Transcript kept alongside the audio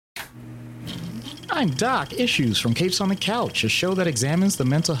I'm Doc Issues from Capes on the Couch, a show that examines the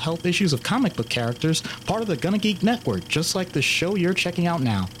mental health issues of comic book characters, part of the Gonna Geek Network, just like the show you're checking out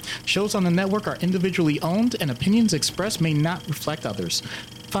now. Shows on the network are individually owned, and opinions expressed may not reflect others.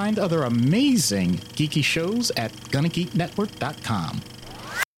 Find other amazing geeky shows at GonnaGeekNetwork.com.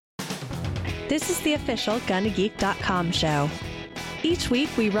 This is the official GonnaGeek.com show. Each week,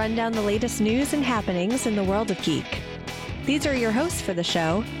 we run down the latest news and happenings in the world of geek. These are your hosts for the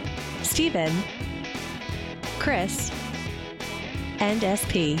show, Steven, Chris, and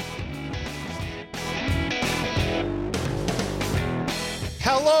SP.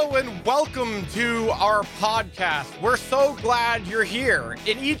 Hello and welcome to our podcast. We're so glad you're here.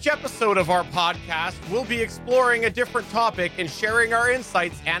 In each episode of our podcast, we'll be exploring a different topic and sharing our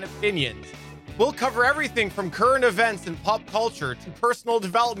insights and opinions. We'll cover everything from current events and pop culture to personal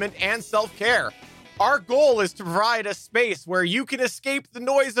development and self-care. Our goal is to provide a space where you can escape the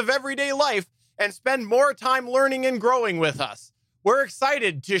noise of everyday life and spend more time learning and growing with us. We're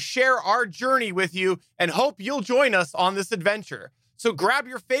excited to share our journey with you and hope you'll join us on this adventure. So grab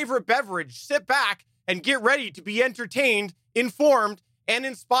your favorite beverage, sit back, and get ready to be entertained, informed, and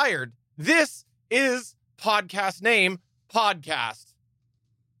inspired. This is podcast name, Podcast.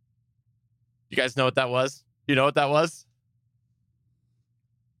 You guys know what that was? You know what that was?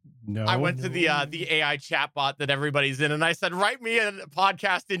 No. I went to the AI chatbot that everybody's in, and I said, write me a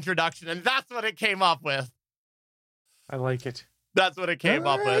podcast introduction, and that's what it came up with. I like it. That's what it came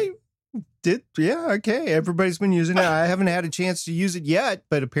up with. Okay. Everybody's been using it. I haven't had a chance to use it yet,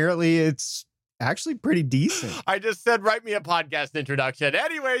 but apparently it's actually pretty decent. I just said, write me a podcast introduction.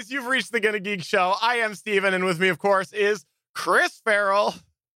 Anyways, you've reached the Gonna Geek Show. I am Steven, and with me, of course, is Chris Farrell.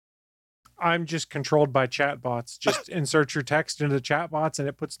 I'm just controlled by chatbots. Just insert your text into the chatbots and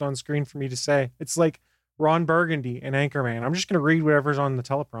it puts it on screen for me to say. It's like Ron Burgundy and Anchorman. I'm just going to read whatever's on the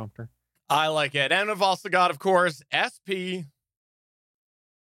teleprompter. I like it. And we've also got, of course, SP.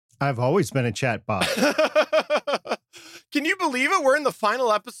 I've always been a chatbot. Can you believe it? We're in the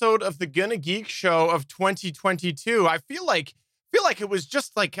final episode of the Gonna Geek Show of 2022. I feel like it was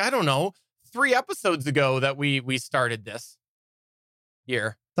just like, I don't know, 3 episodes ago that we started this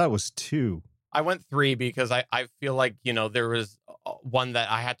year. That was 2. I went 3 because I feel like, there was one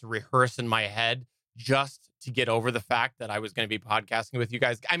that I had to rehearse in my head just to get over the fact that I was going to be podcasting with you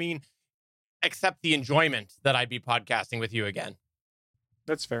guys. I mean, except the enjoyment that I'd be podcasting with you again.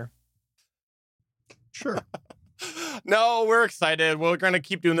 That's fair. Sure. No, we're excited. We're going to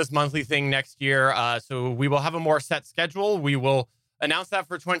keep doing this monthly thing next year. So we will have a more set schedule. We will announce that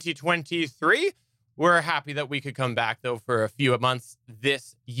for 2023. We're happy that we could come back, though, for a few months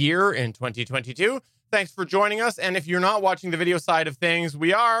this year in 2022. Thanks for joining us. And if you're not watching the video side of things,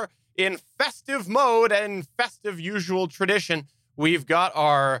 we are in festive mode and festive usual tradition. We've got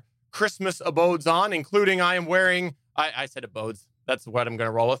our Christmas abodes on, including I am wearing, I said abodes. That's what I'm going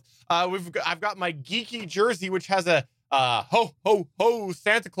to roll with. I've got my geeky jersey, which has a ho, ho, ho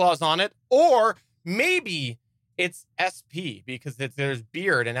Santa Claus on it. Or maybe it's SP because there's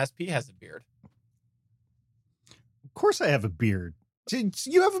beard and SP has a beard. Of course I have a beard.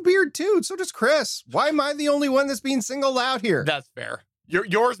 You have a beard too. So does Chris. Why am I the only one that's being singled out here? That's fair.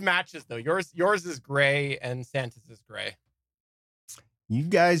 Yours matches though. Yours is gray and Santa's is gray. You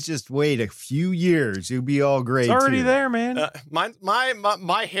guys just wait a few years. You'll be all gray. It's already too. there, man.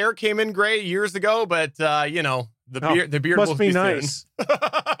 My hair came in gray years ago, but the beard must will be soon. nice.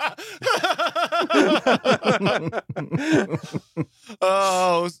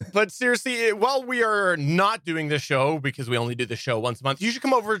 Oh, but seriously, while we are not doing the show because we only do the show once a month, you should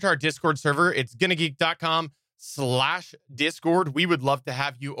come over to our Discord server. It's GonnaGeek.com/Discord. We would love to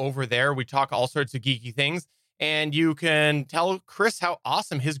have you over there. We talk all sorts of geeky things, and you can tell Chris how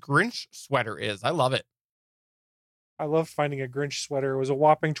awesome his Grinch sweater is. I love it. I love finding a Grinch sweater. It was a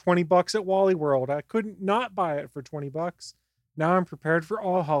whopping $20 at Wally World. I couldn't not buy it for $20. Now I'm prepared for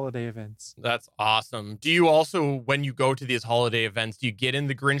all holiday events. That's awesome. Do you also, when you go to these holiday events, do you get in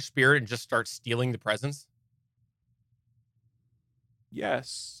the Grinch spirit and just start stealing the presents?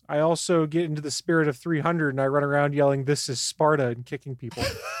 Yes. I also get into the spirit of 300 and I run around yelling, "This is Sparta," and kicking people.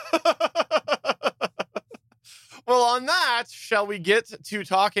 Well, on that, shall we get to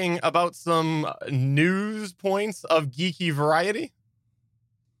talking about some news points of geeky variety?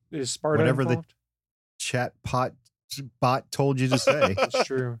 Is Sparta Whatever involved? the chat bot told you to say. That's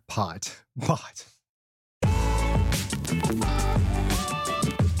true. Bot.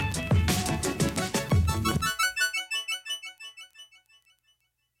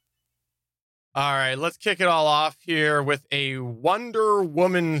 All right, let's kick it all off here with a Wonder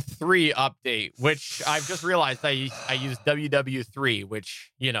Woman 3 update, which I've just realized I used WW3,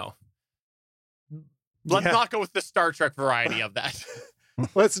 which, Let's not go with the Star Trek variety of that.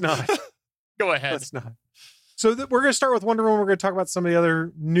 Let's not. Go ahead. Let's not. So we're going to start with Wonder Woman. We're going to talk about some of the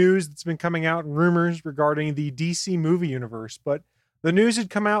other news that's been coming out and rumors regarding the DC movie universe. But the news had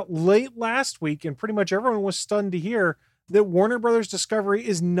come out late last week, and pretty much everyone was stunned to hear that Warner Brothers Discovery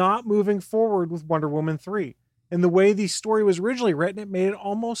is not moving forward with Wonder Woman 3. And the way the story was originally written, it made it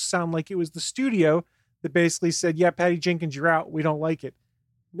almost sound like it was the studio that basically said, yeah, Patty Jenkins, you're out. We don't like it.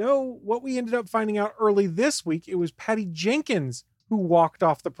 No, what we ended up finding out early this week, it was Patty Jenkins who walked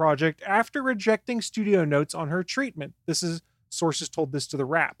off the project after rejecting studio notes on her treatment. Sources told this to The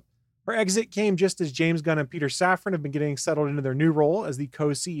Wrap. Her exit came just as James Gunn and Peter Safran have been getting settled into their new role as the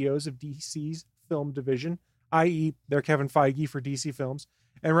co-CEOs of DC's film division, i.e. they're Kevin Feige for DC Films.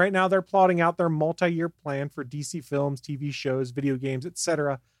 And right now they're plotting out their multi-year plan for DC Films, TV shows, video games,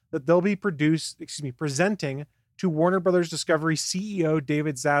 etc. that they'll be presenting to Warner Brothers Discovery CEO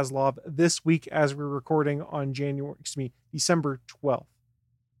David Zaslav this week as we're recording on December 12th.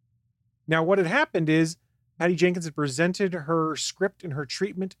 Now, what had happened is Patty Jenkins had presented her script and her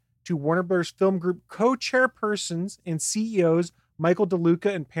treatment to Warner Brothers Film Group co-chairpersons and CEOs Michael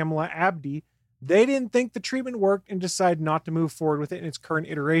DeLuca and Pamela Abdy. They didn't think the treatment worked and decided not to move forward with it in its current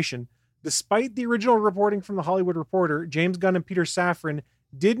iteration. Despite the original reporting from The Hollywood Reporter, James Gunn and Peter Safran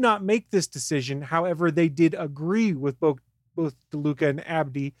did not make this decision. However, they did agree with both DeLuca and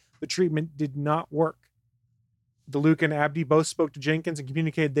Abdy. The treatment did not work. DeLuca and Abdy both spoke to Jenkins and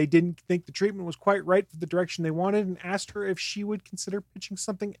communicated they didn't think the treatment was quite right for the direction they wanted and asked her if she would consider pitching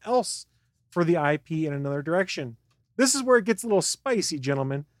something else for the IP in another direction. This is where it gets a little spicy,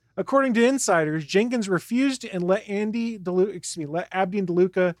 gentlemen. According to insiders, Jenkins refused and let Abdy and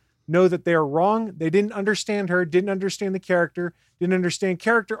DeLuca know that they are wrong. They didn't understand her, didn't understand the character, didn't understand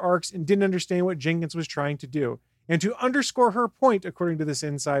character arcs, and didn't understand what Jenkins was trying to do. And to underscore her point, according to this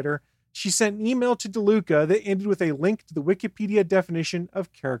insider, she sent an email to DeLuca that ended with a link to the Wikipedia definition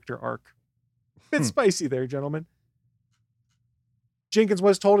of character arc. Bit spicy there, gentlemen. Jenkins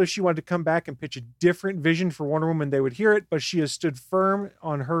was told if she wanted to come back and pitch a different vision for Wonder Woman, they would hear it, but she has stood firm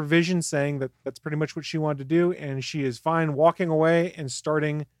on her vision, saying that that's pretty much what she wanted to do, and she is fine walking away and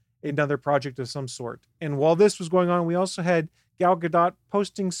starting another project of some sort. And while this was going on, we also had Gal Gadot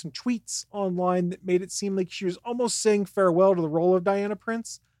posting some tweets online that made it seem like she was almost saying farewell to the role of Diana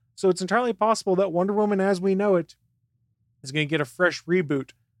Prince. So it's entirely possible that Wonder Woman as we know it is going to get a fresh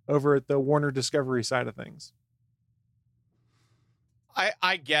reboot over at the Warner Discovery side of things.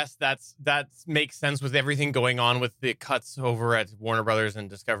 I guess that makes sense with everything going on with the cuts over at Warner Brothers and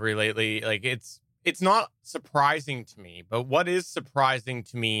Discovery lately. Like it's not surprising to me, but what is surprising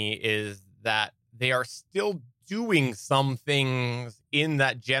to me is that they are still doing some things in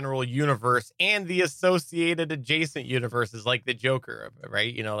that general universe and the associated adjacent universes, like the Joker,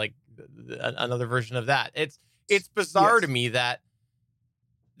 right? You know, like another version of that. It's bizarre to me that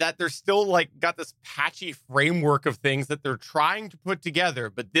they're still like got this patchy framework of things that they're trying to put together,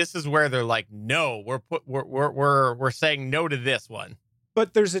 but this is where they're like, no, we're saying no to this one.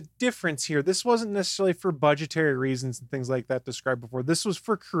 But there's a difference here. This wasn't necessarily for budgetary reasons and things like that described before. This was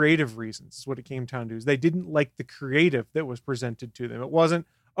for creative reasons, is what it came down to. Is they didn't like the creative that was presented to them. It wasn't,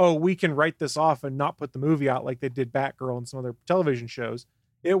 oh, we can write this off and not put the movie out like they did Batgirl and some other television shows.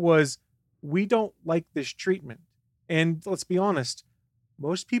 It was, we don't like this treatment. And let's be honest,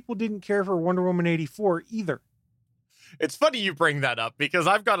 most people didn't care for Wonder Woman 84 either. It's funny you bring that up because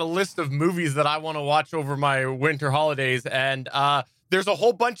I've got a list of movies that I want to watch over my winter holidays, and there's a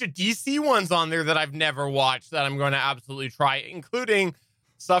whole bunch of DC ones on there that I've never watched that I'm going to absolutely try, including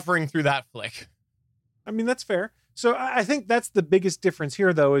Suffering Through That Flick. I mean, that's fair. So I think that's the biggest difference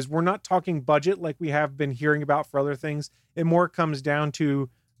here, though, is we're not talking budget like we have been hearing about for other things. It more comes down to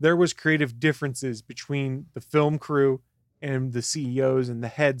there was creative differences between the film crew and the CEOs and the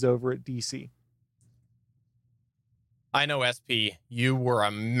heads over at DC. I know, SP, you were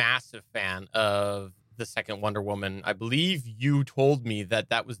a massive fan of the second Wonder Woman. I believe you told me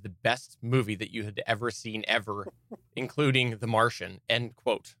that was the best movie that you had ever seen ever, including The Martian, end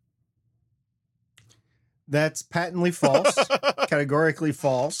quote. That's patently false, categorically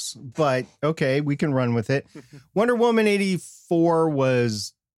false, but okay, we can run with it. Wonder Woman 84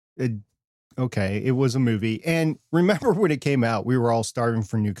 was okay, it was a movie. And remember when it came out, we were all starving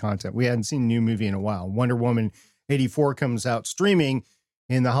for new content. We hadn't seen a new movie in a while. Wonder Woman 84 comes out streaming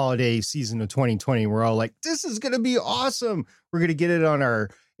in the holiday season of 2020. We're all like, this is going to be awesome. We're going to get it on our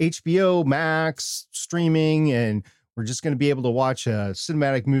HBO Max streaming, and we're just going to be able to watch a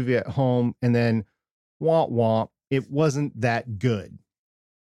cinematic movie at home. And then, womp womp, it wasn't that good.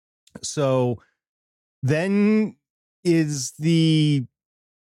 So then is the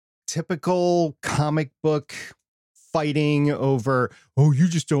typical comic book fighting over, oh, you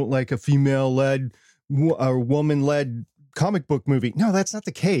just don't like a female-led or woman-led comic book movie. No, that's not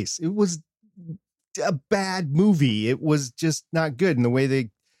the case. It was a bad movie. It was just not good. And the way they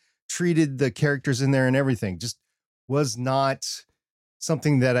treated the characters in there and everything just was not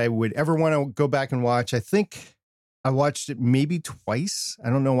something that I would ever want to go back and watch. I think I watched it maybe twice. I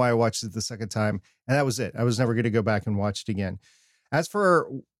don't know why I watched it the second time. And that was it. I was never going to go back and watch it again. As for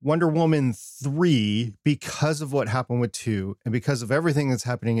Wonder Woman 3, because of what happened with 2 and because of everything that's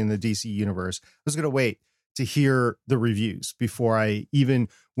happening in the DC universe, I was going to wait to hear the reviews before I even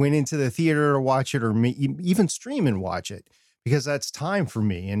went into the theater to watch it or even stream and watch it, because that's time for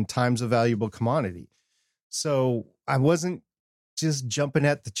me and time's a valuable commodity. So I wasn't just jumping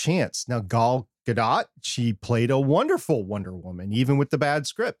at the chance. Now, Gal Gadot, she played a wonderful Wonder Woman, even with the bad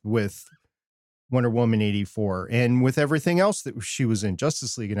script with Wonder Woman 84 and with everything else that she was in,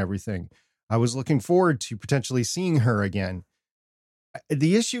 Justice League and everything. I was looking forward to potentially seeing her again.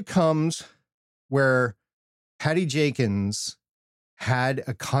 The issue comes where Patty Jenkins had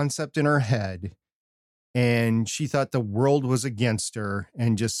a concept in her head and she thought the world was against her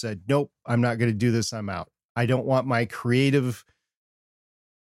and just said, nope, I'm not going to do this. I'm out. I don't want my creative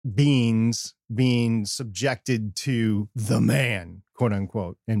beings being subjected to the man, quote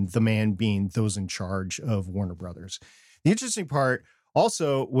unquote, and the man being those in charge of Warner Brothers. The interesting part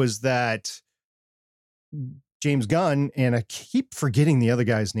also was that James Gunn, and I keep forgetting the other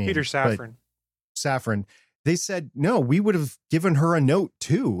guy's name, Peter Safran. Safran. They said, no, we would have given her a note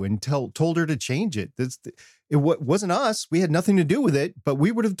too and told her to change it. It wasn't us. We had nothing to do with it, but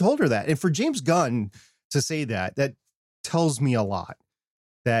we would have told her that. And for James Gunn to say that tells me a lot,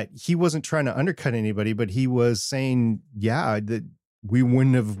 that he wasn't trying to undercut anybody, but he was saying, yeah, that we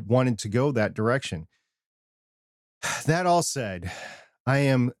wouldn't have wanted to go that direction. That all said, I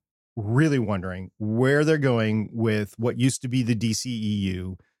am really wondering where they're going with what used to be the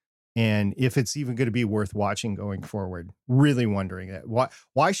DCEU and if it's even going to be worth watching going forward. Really wondering that.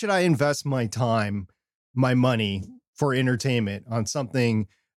 Why should I invest my time, my money for entertainment on something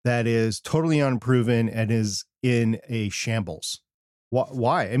that is totally unproven and is in a shambles?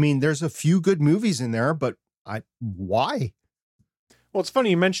 Why? I mean, there's a few good movies in there, but why? Well, it's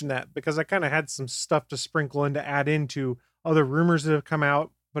funny you mentioned that because I kind of had some stuff to sprinkle in to add into other rumors that have come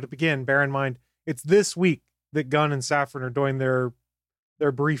out. But again, bear in mind, it's this week that Gunn and Safran are doing their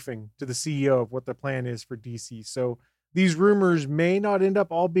briefing to the CEO of what the plan is for DC. So these rumors may not end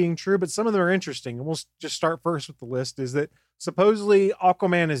up all being true, but some of them are interesting. And we'll just start first with the list is that supposedly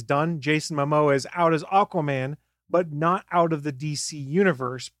Aquaman is done. Jason Momoa is out as Aquaman, but not out of the DC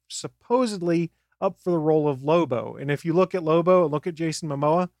universe, supposedly up for the role of Lobo. And if you look at Lobo and look at Jason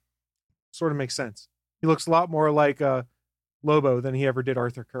Momoa, sort of makes sense. He looks a lot more like Lobo than he ever did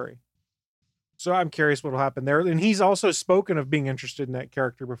Arthur Curry. So I'm curious what will happen there. And he's also spoken of being interested in that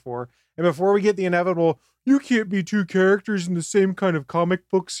character before. And before we get the inevitable, you can't be two characters in the same kind of comic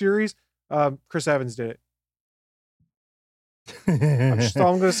book series, Chris Evans did it. That's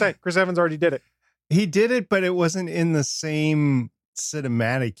all I'm going to say. Chris Evans already did it. He did it, but it wasn't in the same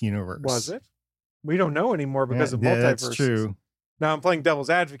cinematic universe. Was it? We don't know anymore because of multiverses. That's true. Now I'm playing devil's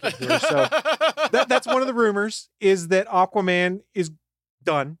advocate here. So that's one of the rumors is that Aquaman is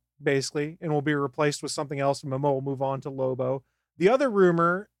done, basically, and will be replaced with something else. And Momoa will move on to Lobo. The other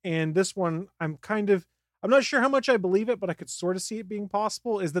rumor, and this one I'm not sure how much I believe it, but I could sort of see it being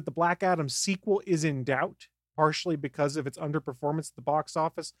possible, is that the Black Adam sequel is in doubt, partially because of its underperformance at the box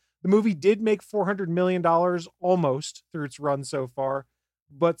office. The movie did make $400 million almost through its run so far,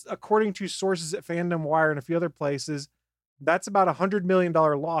 but according to sources at Fandom Wire and a few other places, that's about $100 million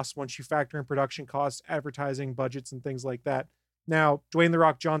loss once you factor in production costs, advertising budgets, and things like that. Now, Dwayne "The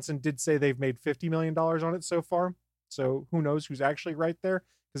Rock" Johnson did say they've made $50 million on it so far, so who knows who's actually right there,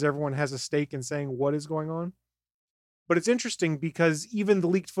 because everyone has a stake in saying what is going on. But it's interesting because even the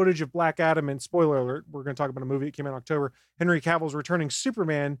leaked footage of Black Adam, and spoiler alert, we're going to talk about a movie that came out in October, Henry Cavill's returning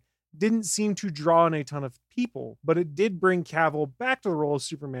Superman, didn't seem to draw in a ton of people, but it did bring Cavill back to the role of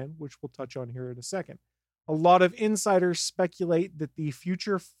Superman, which we'll touch on here in a second. A lot of insiders speculate that the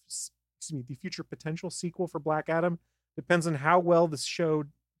future potential sequel for Black Adam depends on how well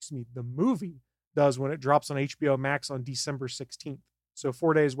the movie does when it drops on HBO Max on December 16th. So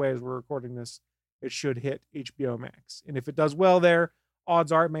 4 days away as we're recording this, it should hit HBO Max. And if it does well there,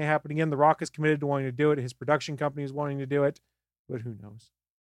 odds are it may happen again. The Rock is committed to wanting to do it. His production company is wanting to do it, but who knows?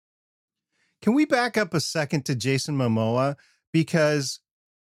 Can we back up a second to Jason Momoa? Because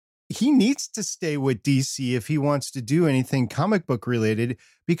he needs to stay with DC if he wants to do anything comic book related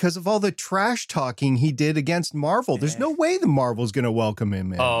because of all the trash talking he did against Marvel. There's no way the Marvel's going to welcome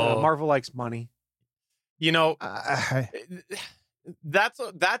him in. Marvel likes money. You know, that's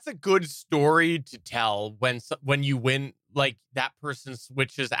a good story to tell when you win, like that person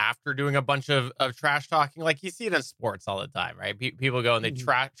switches after doing a bunch of trash talking. Like you see it in sports all the time, right? People go and they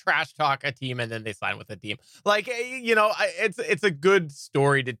trash talk a team and then they sign with a team. Like, you know, it's a good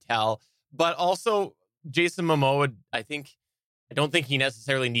story to tell. But also Jason Momoa, I don't think he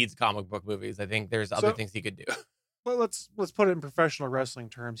necessarily needs comic book movies. I think there's other things he could do. Well, let's put it in professional wrestling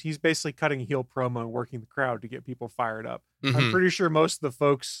terms. He's basically cutting heel promo and working the crowd to get people fired up. Mm-hmm. I'm pretty sure most of the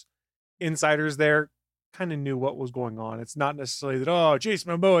folks, insiders there, kind of knew what was going on. It's not necessarily that, oh,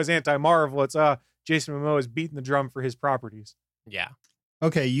 Jason Momoa is anti-Marvel. It's, Jason Momoa is beating the drum for his properties. Yeah.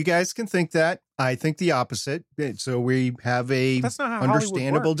 Okay, you guys can think that. I think the opposite. So we have a That's not how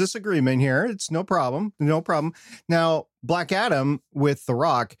understandable disagreement here. It's no problem. No problem. Now, Black Adam with The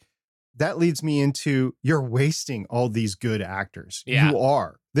Rock, that leads me into you're wasting all these good actors. Yeah. You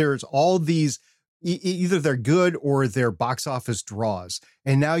are. There's all these, either they're good or they're box office draws.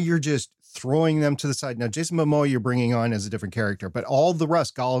 And now you're just throwing them to the side. Now, Jason Momoa, you're bringing on as a different character, but all the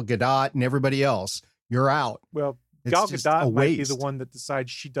rest, Gal Gadot and everybody else, you're out. Well, It's Gal just Gadot a might be waste. the one that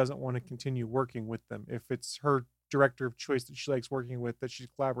decides she doesn't want to continue working with them. If it's her director of choice that she likes working with, that she's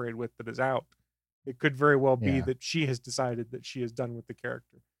collaborated with, that is out, it could very well be Yeah. that she has decided that she is done with the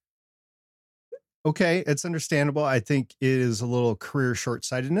character. Okay, it's understandable. I think it is a little career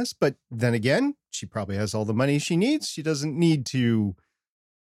short-sightedness, but then again, she probably has all the money she needs. She doesn't need to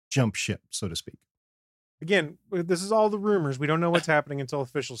jump ship, so to speak. Again, this is all the rumors. We don't know what's happening until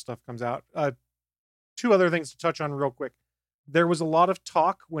official stuff comes out. Two other things to touch on real quick. There was a lot of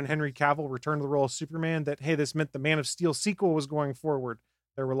talk when Henry Cavill returned to the role of Superman that, hey, this meant the Man of Steel sequel was going forward.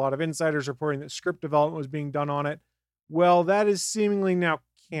 There were a lot of insiders reporting that script development was being done on it. Well, that is seemingly now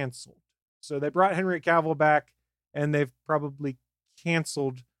canceled. So they brought Henry Cavill back, and they've probably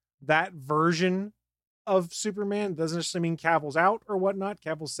canceled that version of Superman. Doesn't necessarily mean Cavill's out or whatnot.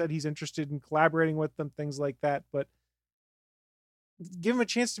 Cavill said he's interested in collaborating with them, things like that. But give him a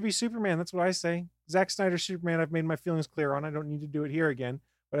chance to be Superman. That's what I say. Zack Snyder's Superman, I've made my feelings clear on. I don't need to do it here again.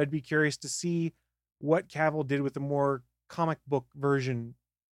 But I'd be curious to see what Cavill did with the more comic book version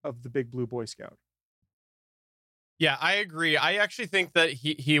of the Big Blue Boy Scout. Yeah, I agree. I actually think that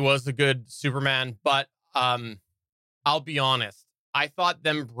he was a good Superman, but I'll be honest. I thought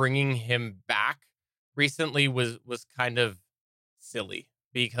them bringing him back recently was kind of silly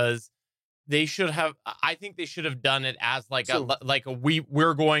because they should have. I think they should have done it as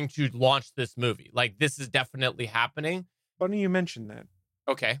we're going to launch this movie. Like this is definitely happening. Funny you mentioned that.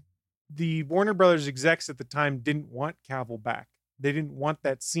 Okay. The Warner Brothers execs at the time didn't want Cavill back. They didn't want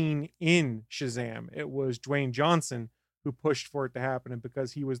that scene in Shazam. It was Dwayne Johnson who pushed for it to happen. And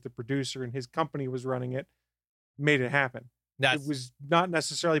because he was the producer and his company was running it, made it happen. It was not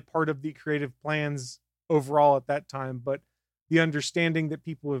necessarily part of the creative plans overall at that time, but the understanding that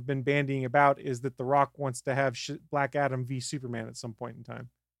people have been bandying about is that The Rock wants to have Black Adam v Superman at some point in time.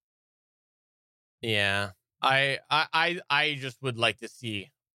 Yeah. I just would like to see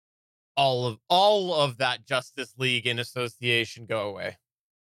all of that Justice League in association go away.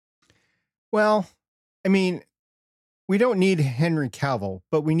 Well, I mean, we don't need Henry Cavill,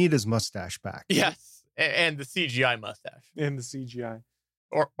 but we need his mustache back. Yes, and the CGI mustache. And the CGI.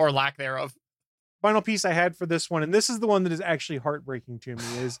 Or lack thereof. Final piece I had for this one, and this is the one that is actually heartbreaking to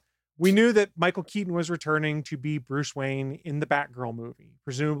me, is we knew that Michael Keaton was returning to be Bruce Wayne in the Batgirl movie,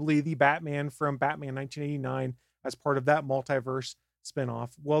 presumably the Batman from Batman 1989 as part of that multiverse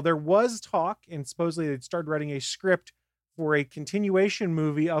spinoff. Well, there was talk, and supposedly they'd started writing a script for a continuation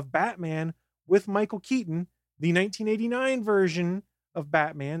movie of Batman with Michael Keaton, the 1989 version of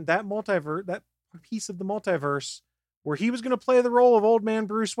Batman, that piece of the multiverse where he was going to play the role of old man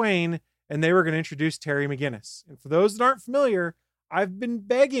Bruce Wayne, and they were going to introduce Terry McGinnis. And for those that aren't familiar, I've been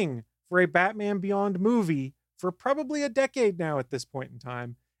begging for a Batman Beyond movie for probably a decade now at this point in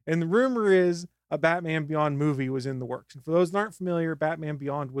time. And the rumor is a Batman Beyond movie was in the works. And for those that aren't familiar, Batman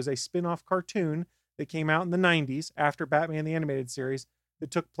Beyond was a spin-off cartoon that came out in the 90s after Batman the Animated Series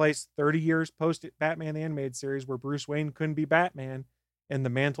that took place 30 years post Batman the Animated Series, where Bruce Wayne couldn't be Batman and the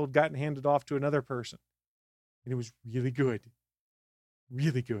mantle had gotten handed off to another person. And it was really good.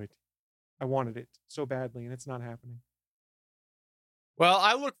 Really good. I wanted it so badly, and it's not happening. Well,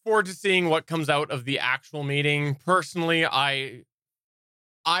 I look forward to seeing what comes out of the actual meeting. Personally, I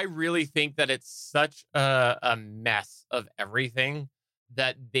really think that it's such a mess of everything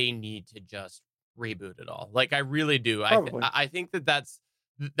that they need to just reboot it all. Like, I really do. I think that's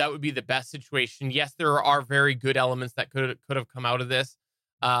that would be the best situation. Yes, there are very good elements that could have come out of this.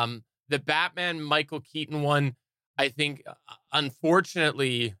 The Batman Michael Keaton one, I think,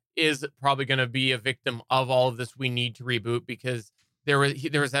 unfortunately, is probably going to be a victim of all of this. We need to reboot because there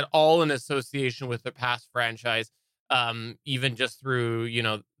was that all in association with the past franchise, even just through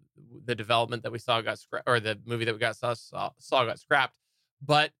the development that we saw got scrapped, or the movie that we saw got scrapped.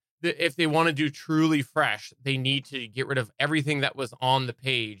 But if they want to do truly fresh, they need to get rid of everything that was on the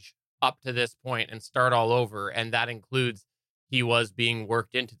page up to this point and start all over. And that includes he was being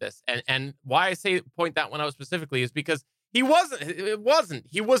worked into this. And why I point that one out specifically is because he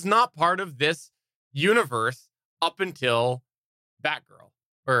was not part of this universe up until Batgirl.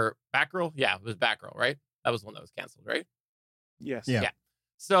 Yeah, it was Batgirl, right? That was one that was canceled, right? Yes. Yeah.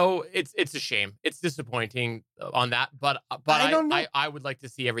 So it's a shame. It's disappointing on that, but I would like to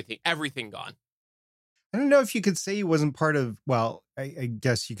see everything gone. I don't know if you could say he wasn't part of, well, I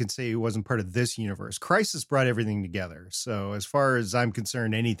guess you could say he wasn't part of this universe. Crisis brought everything together. So as far as I'm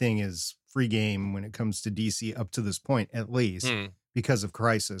concerned, anything is free game when it comes to DC up to this point, at least because of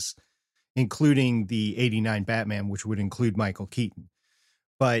Crisis, including the 89 Batman, which would include Michael Keaton.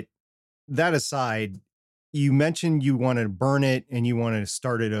 But that aside, you mentioned you want to burn it and you want to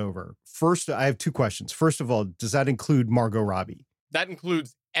start it over. First, I have two questions. First of all, does that include Margot Robbie? That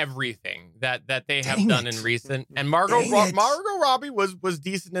includes everything that they have done in recent. And Margot Robbie was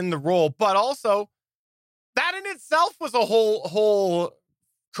decent in the role, but also that in itself was a whole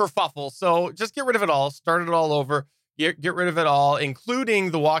kerfuffle. So just get rid of it all. Start it all over. Get rid of it all,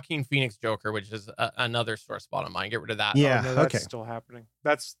 including the Joaquin Phoenix Joker, which is another sore spot of mine. Get rid of that. Yeah, no, that's still happening.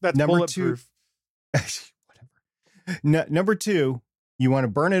 That's number bulletproof. Number two, you want to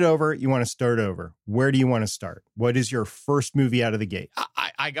burn it over. You want to start over. Where do you want to start? What is your first movie out of the gate?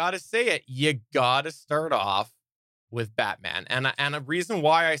 I got to say it. You got to start off with Batman. And a reason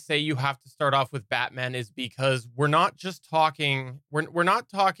why I say you have to start off with Batman is because we're not just talking, we're not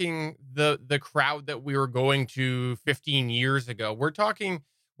talking the crowd that we were going to 15 years ago. We're talking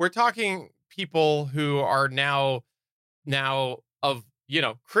people who are now of,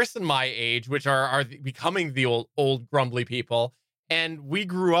 Chris and my age, which are becoming the old grumbly people. And we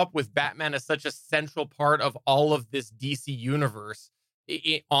grew up with Batman as such a central part of all of this DC universe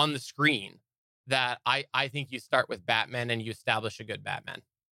on the screen that I think you start with Batman and you establish a good Batman.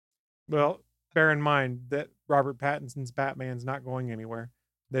 Well, bear in mind that Robert Pattinson's Batman's not going anywhere.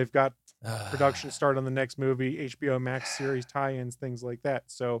 They've got production start on the next movie, HBO Max series tie-ins, things like that.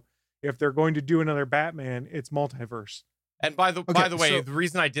 So if they're going to do another Batman, it's multiverse. And by the way, the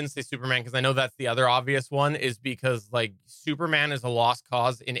reason I didn't say Superman, because I know that's the other obvious one, is because Superman is a lost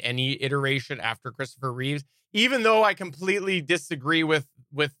cause in any iteration after Christopher Reeves. Even though I completely disagree with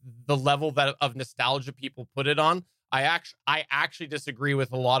the level of nostalgia people put it on, I actually disagree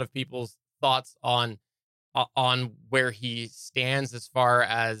with a lot of people's thoughts on where he stands as far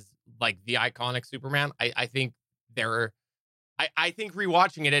as the iconic Superman. I think I think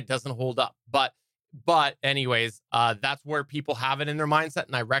rewatching it doesn't hold up, But anyways, that's where people have it in their mindset,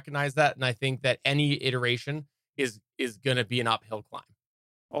 and I recognize that, and I think that any iteration is going to be an uphill climb.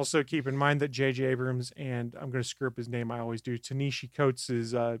 Also, keep in mind that J.J. Abrams and I'm going to screw up his name, I always do, Ta-Nehisi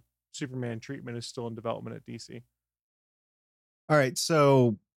Coates' Superman treatment is still in development at DC. All right,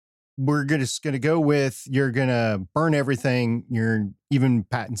 so we're just going to go with you're going to burn everything. Even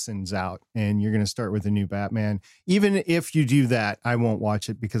Pattinson's out, and you're going to start with a new Batman. Even if you do that, I won't watch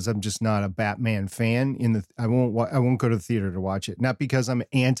it because I'm just not a Batman fan. I won't go to the theater to watch it. Not because I'm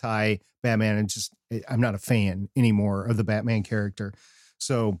anti-Batman. I'm not a fan anymore of the Batman character.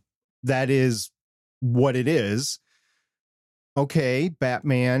 So that is what it is. Okay,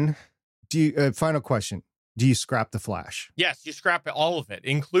 Batman. Final question. Do you scrap the Flash? Yes, you scrap all of it,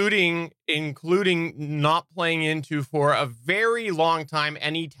 including not playing into for a very long time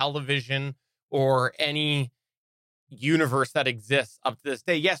any television or any universe that exists up to this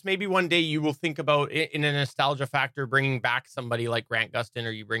day. Yes, maybe one day you will think about it in a nostalgia factor, bringing back somebody like Grant Gustin,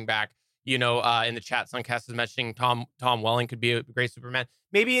 or you bring back, in the chat, Suncast is mentioning Tom Welling could be a great Superman.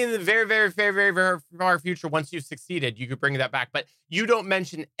 Maybe in the very, very, very, very, very far future, once you've succeeded, you could bring that back. But you don't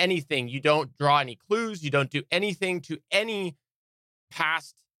mention anything. You don't draw any clues. You don't do anything to any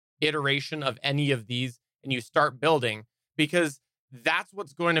past iteration of any of these, and you start building, because that's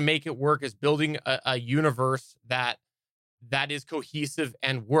what's going to make it work, is building a universe that is cohesive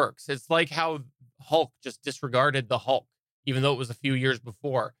and works. It's like how Hulk just disregarded the Hulk, even though it was a few years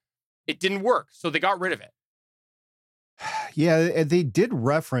before. It didn't work, so they got rid of it. Yeah, they did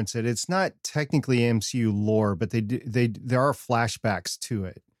reference it. It's not technically MCU lore, but there are flashbacks to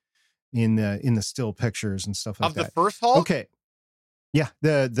it in the still pictures and stuff like that. Of the first Hulk? Okay. Yeah,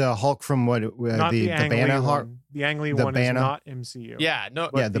 the Hulk from what Not the Ang Lee Banner Hulk. one. The Ang Lee the one Banner. is not MCU. Yeah, no,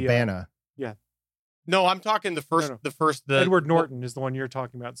 Yeah, the Banner. no, I'm talking the first, No. the Edward Norton is the one you're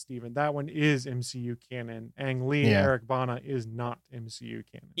talking about, Steven. That one is MCU canon. Ang Lee, Yeah. Eric Bana is not MCU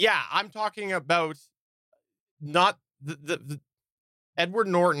canon. Yeah, I'm talking about not the Edward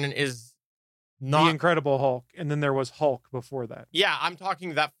Norton is not The Incredible Hulk, and then there was Hulk before that. Yeah, I'm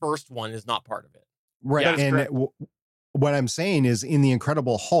talking that first one is not part of it. Right. Yeah, that is And correct. what I'm saying is in the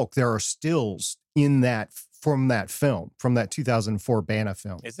Incredible Hulk, there are stills in that from that film, from that 2004 Banner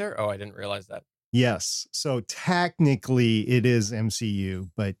film. Is there? Oh, I didn't realize that. Yes. So technically it is MCU,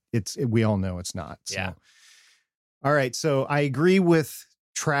 but we all know it's not. So. Yeah. All right. So I agree with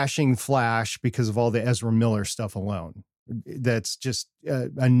trashing Flash because of all the Ezra Miller stuff alone. That's just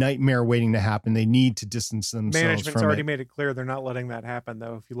a nightmare waiting to happen. They need to distance themselves Management's from already it. made it clear they're not letting that happen,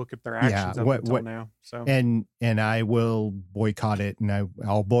 though. If you look at their actions up what- until what- now, so And I will boycott it, and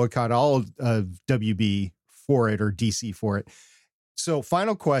I'll boycott all of WB for it or DC for it. So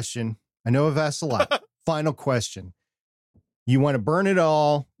final question. I know I've asked a lot. Final question. You want to burn it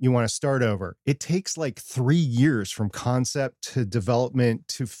all. You want to start over. It takes like 3 years from concept to development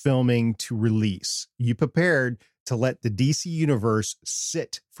to filming to release. You prepared to let the DC universe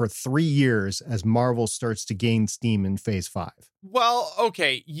sit for 3 years as Marvel starts to gain steam in phase 5. Well,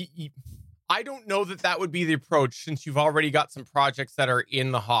 okay. I don't know that would be the approach since you've already got some projects that are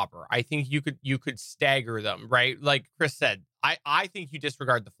in the hopper. I think you could stagger them, right? Like Chris said, I think you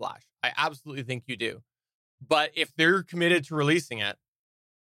disregard the Flash. I absolutely think you do. But if they're committed to releasing it,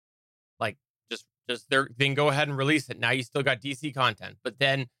 like then go ahead and release it. Now you still got DC content, but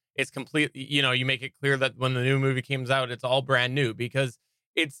then it's completely, you make it clear that when the new movie comes out, it's all brand new because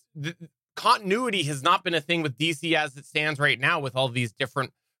continuity has not been a thing with DC as it stands right now with all these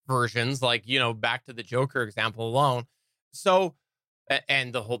different versions, like, back to the Joker example alone. So,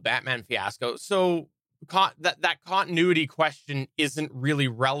 and the whole Batman fiasco. So that continuity question isn't really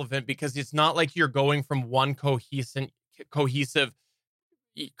relevant because it's not like you're going from one cohesive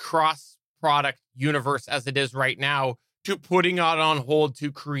cross product universe as it is right now to putting it on hold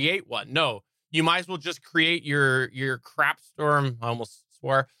to create one. No, you might as well just create your crap storm, I almost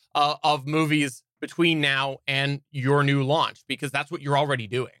swore, of movies between now and your new launch, because that's what you're already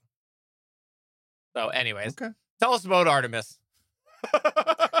doing. So anyways, Okay. Tell us about Artemis.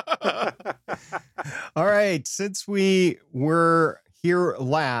 All right. Since we were here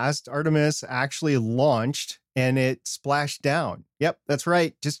last, Artemis actually launched and it splashed down. Yep, that's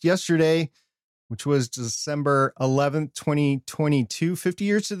right. Just yesterday, which was December 11th, 2022, 50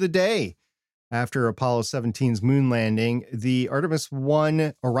 years to the day after Apollo 17's moon landing, the Artemis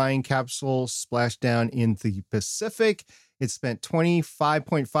 1 Orion capsule splashed down in the Pacific. It spent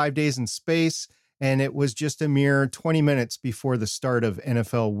 25.5 days in space, and it was just a mere 20 minutes before the start of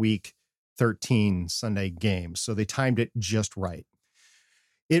NFL Week 13 Sunday games. So they timed it just right.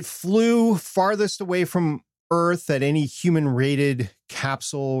 It flew farthest away from Earth that any human-rated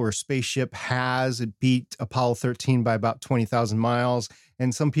capsule or spaceship has. It beat Apollo 13 by about 20,000 miles.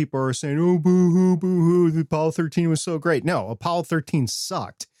 And some people are saying, oh, boo-hoo, boo-hoo, the Apollo 13 was so great. No, Apollo 13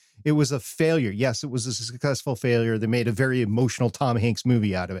 sucked. It was a failure. Yes, it was a successful failure. They made a very emotional Tom Hanks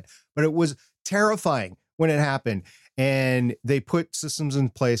movie out of it. But it was terrifying when it happened. And they put systems in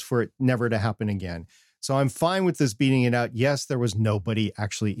place for it never to happen again. So I'm fine with this beating it out. Yes, there was nobody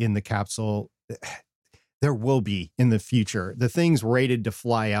actually in the capsule. There will be in the future. The thing's rated to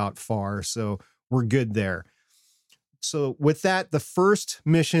fly out far, so we're good there. So with that, the first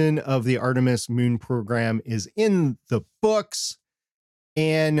mission of the Artemis moon program is in the books.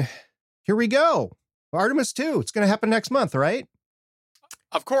 And here we go. Artemis 2, it's going to happen next month, right?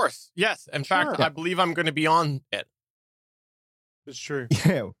 Of course. Yes. In fact, Sure. I believe I'm going to be on it. it's true.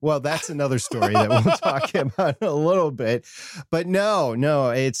 Yeah, well, that's another story that we'll talk about in a little bit. But no,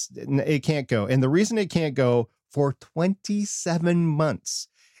 it can't go. And the reason it can't go for 27 months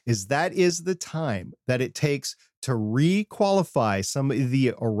is that is the time that it takes to re-qualify some of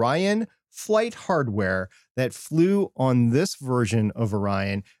the Orion flight hardware that flew on this version of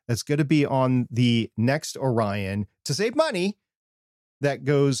Orion that's going to be on the next Orion to save money that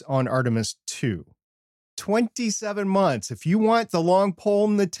goes on Artemis 2. 27 months. If you want the long pole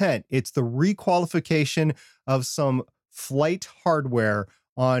in the tent, it's the requalification of some flight hardware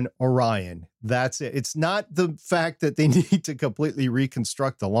on Orion. That's it. It's not the fact that they need to completely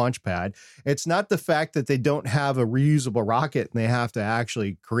reconstruct the launch pad. It's not the fact that they don't have a reusable rocket and they have to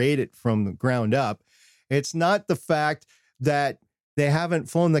actually create it from the ground up. It's not the fact that they haven't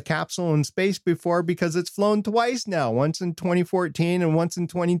flown the capsule in space before, because it's flown twice now, once in 2014 and once in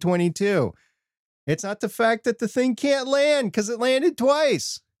 2022. It's not the fact that the thing can't land because it landed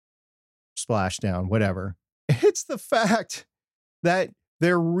twice. Splashdown, whatever. It's the fact that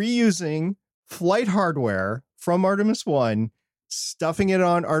they're reusing flight hardware from Artemis 1, stuffing it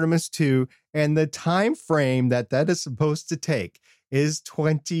on Artemis 2, and the time frame that is supposed to take is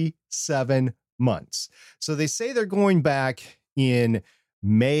 27 months. So they say they're going back in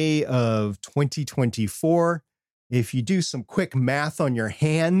May of 2024. If you do some quick math on your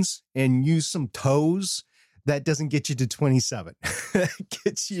hands and use some toes, that doesn't get you to 27. It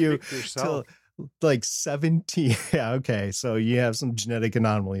gets you to like 17. Yeah, okay. So you have some genetic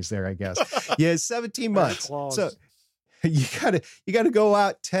anomalies there, I guess. Yeah, 17 months. So you gotta go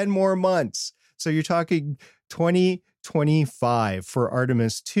out 10 more months. So you're talking 2025 for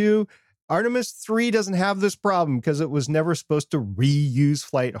Artemis 2. Artemis 3 doesn't have this problem because it was never supposed to reuse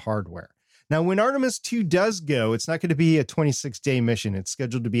flight hardware. Now, when Artemis 2 does go, it's not going to be a 26-day mission. It's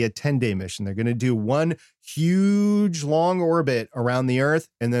scheduled to be a 10-day mission. They're going to do one huge long orbit around the Earth,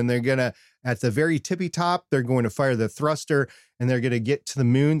 and then they're going to, at the very tippy top, they're going to fire the thruster, and they're going to get to the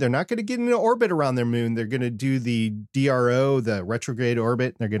moon. They're not going to get into orbit around their moon. They're going to do the DRO, the retrograde orbit,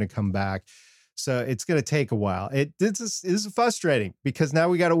 and they're going to come back. So it's going to take a while. This is frustrating because now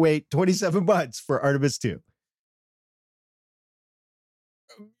we got to wait 27 months for Artemis 2.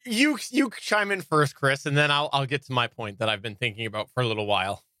 You chime in first, Chris, and then I'll get to my point that I've been thinking about for a little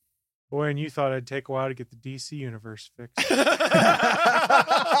while. Boy, and you thought it'd take a while to get the DC universe fixed.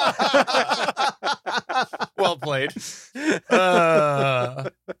 Well played. All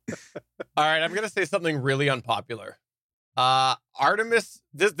right, I'm going to say something really unpopular. Artemis,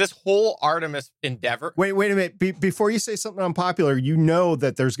 this whole Artemis endeavor. Wait a minute. Before you say something unpopular, you know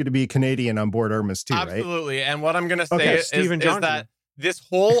that there's going to be a Canadian on board Artemis 2, right? Absolutely. And what I'm going to say is that this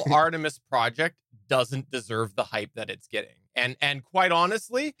whole Artemis project doesn't deserve the hype that it's getting. And quite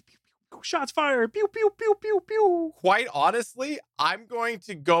honestly, shots fired. Pew, pew, pew, pew, pew. Quite honestly, I'm going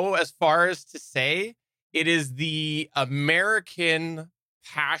to go as far as to say it is the American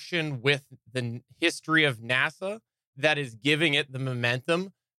passion with the history of NASA that is giving it the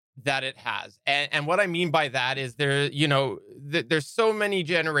momentum that it has. And what I mean by that is there's so many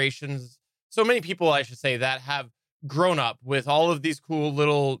generations, so many people, I should say, that have grown up with all of these cool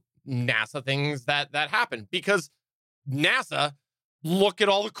little NASA things that happen because NASA, look at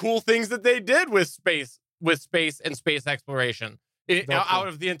all the cool things that they did with space and space exploration out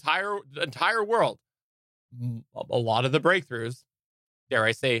of the entire world. A lot of the breakthroughs, dare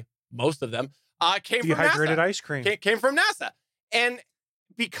I say, most of them, came from NASA. Dehydrated ice cream. Came from NASA. And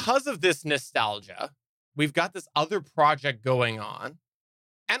because of this nostalgia, we've got this other project going on.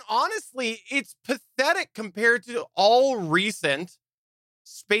 And honestly, it's pathetic compared to all recent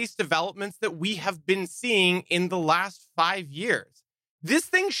space developments that we have been seeing in the last 5 years. This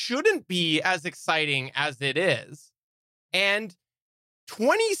thing shouldn't be as exciting as it is. And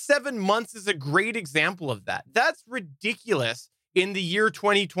 27 months is a great example of that. That's ridiculous in the year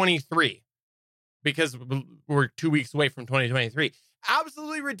 2023 because we're 2 weeks away from 2023.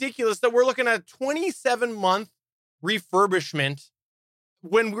 Absolutely ridiculous that we're looking at a 27-month refurbishment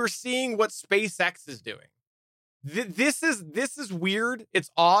when we're seeing what SpaceX is doing. This is weird. It's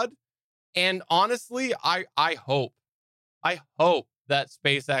odd. And honestly, I hope that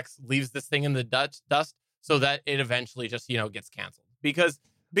SpaceX leaves this thing in the dust so that it eventually just, gets canceled. Because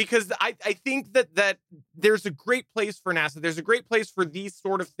I think that there's a great place for NASA. There's a great place for these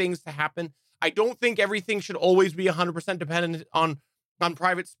sort of things to happen. I don't think everything should always be 100% dependent on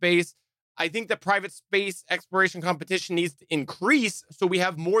private space. I think that private space exploration competition needs to increase so we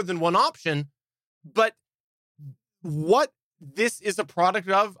have more than one option. But what this is a product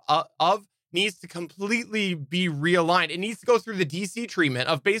of needs to completely be realigned. It needs to go through the DC treatment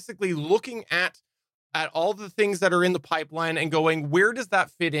of basically looking at all the things that are in the pipeline and going, where does that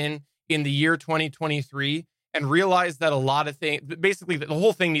fit in the year 2023? And realize that a lot of things, basically the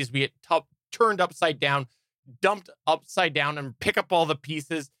whole thing needs to be turned upside down, dumped upside down, and pick up all the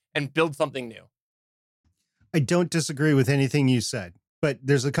pieces and build something new. I don't disagree with anything you said, but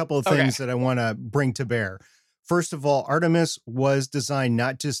there's a couple of things that I want to bring to bear. First of all, Artemis was designed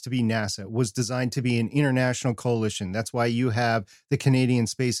not just to be NASA, it was designed to be an international coalition. That's why you have the Canadian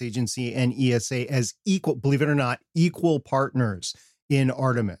Space Agency and ESA as equal, believe it or not, equal partners in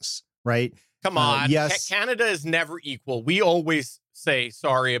Artemis, right? Come on. Yes. Canada is never equal. We always say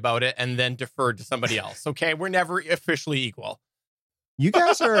sorry about it and then defer to somebody else. Okay. We're never officially equal. You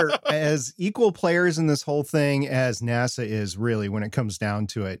guys are as equal players in this whole thing as NASA is, really, when it comes down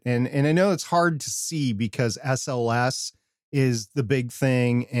to it. And I know it's hard to see because SLS is the big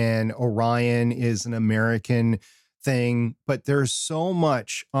thing and Orion is an American thing, but there's so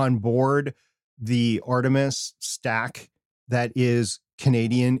much on board the Artemis stack that is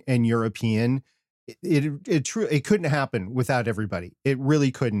Canadian and European, it couldn't happen without everybody. It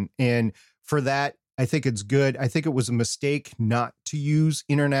really couldn't. And for that, I think it's good. I think it was a mistake not to use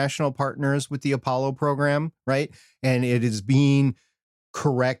international partners with the Apollo program, right? And it is being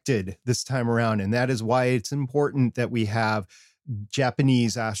corrected this time around. And that is why it's important that we have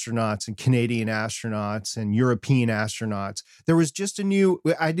Japanese astronauts and Canadian astronauts and European astronauts. There was just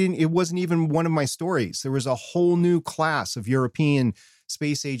it wasn't even one of my stories. There was a whole new class of European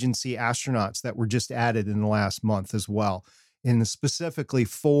Space Agency astronauts that were just added in the last month as well, and specifically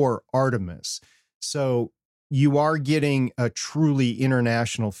for Artemis. So you are getting a truly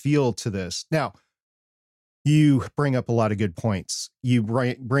international feel to this. Now, you bring up a lot of good points. You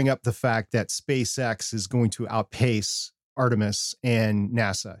bring up the fact that SpaceX is going to outpace Artemis and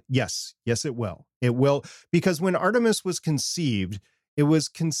NASA. Yes, it will. It will, because when Artemis was conceived, it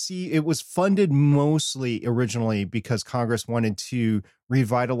was funded mostly originally because Congress wanted to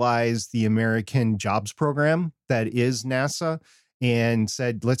revitalize the American jobs program that is NASA, and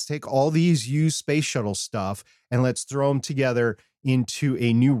said, let's take all these used space shuttle stuff and let's throw them together into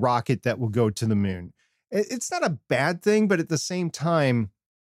a new rocket that will go to the moon. It's not a bad thing, but at the same time,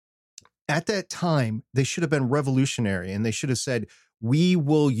 at that time, they should have been revolutionary, and they should have said, we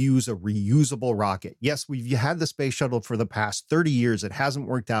will use a reusable rocket. Yes, we've had the space shuttle for the past 30 years. It hasn't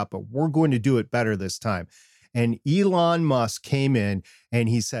worked out, but we're going to do it better this time. And Elon Musk came in and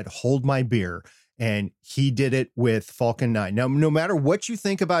he said, hold my beer. And he did it with Falcon 9. Now, no matter what you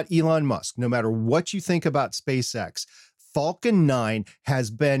think about Elon Musk, no matter what you think about SpaceX, Falcon 9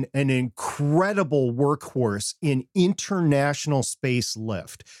 has been an incredible workhorse in international space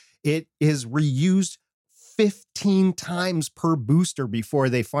lift. It is reused 15 times per booster before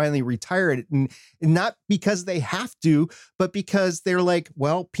they finally retire it. And not because they have to, but because they're like,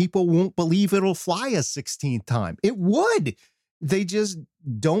 well, people won't believe it'll fly a 16th time. It would. They just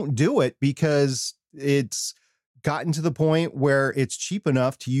don't do it because it's gotten to the point where it's cheap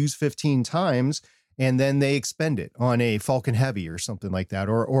enough to use 15 times, and then they expend it on a Falcon Heavy or something like that,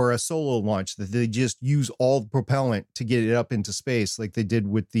 or a solo launch that they just use all the propellant to get it up into space, like they did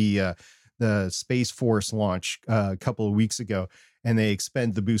with the Space Force launch a couple of weeks ago, and they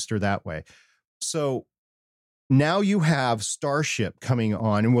expend the booster that way. So now you have Starship coming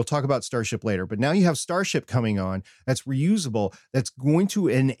on, and we'll talk about Starship later, but now you have Starship coming on that's reusable, that's going to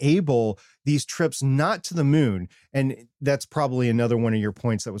enable these trips not to the moon. And that's probably another one of your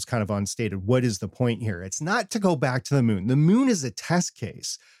points that was kind of unstated. What is the point here? It's not to go back to the moon. The moon is a test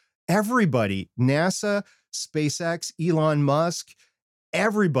case. Everybody, NASA, SpaceX, Elon Musk,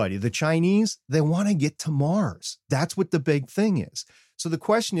 everybody, the Chinese, they want to get to Mars. That's what the big thing is. So the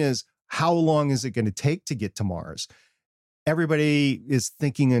question is, how long is it going to take to get to Mars? Everybody is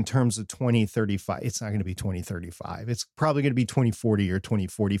thinking in terms of 2035. It's not going to be 2035. It's probably going to be 2040 or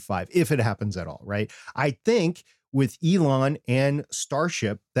 2045, if it happens at all, right? I think with Elon and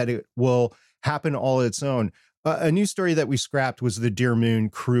Starship that it will happen all its own. A news story that we scrapped was the Dear Moon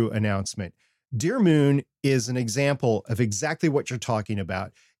crew announcement. Dear Moon is an example of exactly what you're talking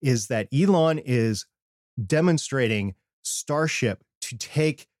about, is that Elon is demonstrating Starship to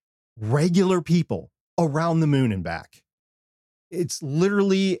take regular people around the moon and back. It's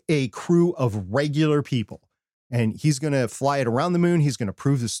literally a crew of regular people, and he's going to fly it around the moon. He's going to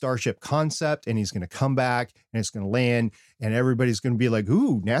prove the Starship concept, and he's going to come back and it's going to land, and everybody's going to be like,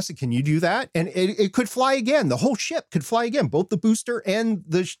 ooh, NASA, can you do that? And it could fly again. The whole ship could fly again, both the booster and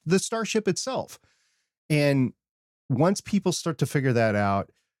the Starship itself. And once people start to figure that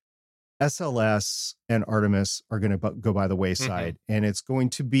out, SLS and Artemis are going to go by the wayside, and it's going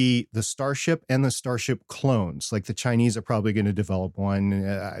to be the Starship and the Starship clones. Like the Chinese are probably going to develop one.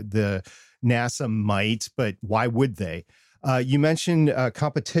 The NASA might, but why would they? You mentioned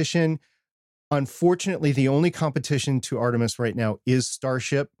competition. Unfortunately, the only competition to Artemis right now is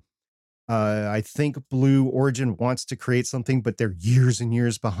Starship. I think Blue Origin wants to create something, but they're years and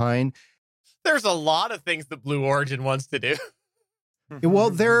years behind. There's a lot of things that Blue Origin wants to do. Well,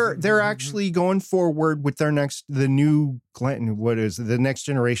 they're actually going forward with the next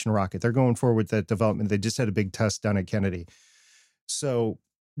generation rocket. They're going forward with that development. They just had a big test down at Kennedy. So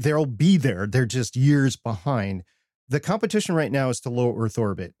they'll be there. They're just years behind. The competition right now is to low Earth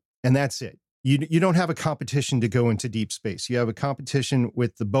orbit, and that's it. You don't have a competition to go into deep space. You have a competition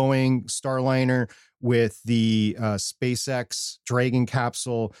with the Boeing Starliner, with the SpaceX Dragon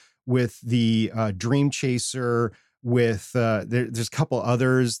capsule, with the Dream Chaser, with there's a couple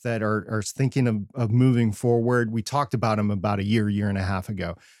others that are thinking of moving forward. We talked about them about a year and a half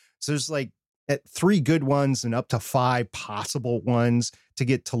ago. So there's like, at 3 good ones and up to 5 possible ones to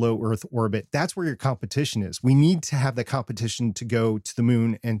get to low Earth orbit. That's where your competition is. We need to have the competition to go to the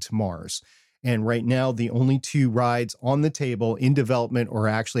moon and to Mars. And right now, the only 2 rides on the table in development or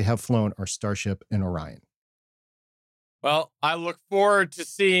actually have flown are Starship and Orion. Well, I look forward to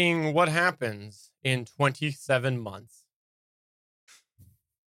seeing what happens in 27 months.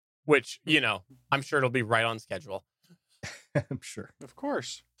 Which, I'm sure it'll be right on schedule. I'm sure. Of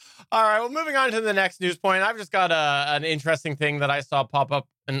course. All right, well, moving on to the next news point. I've just got an interesting thing that I saw pop up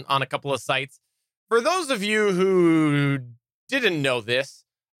on a couple of sites. For those of you who didn't know this,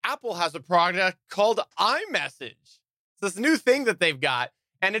 Apple has a product called iMessage. It's this new thing that they've got,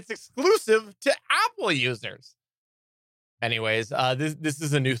 and it's exclusive to Apple users. Anyways, this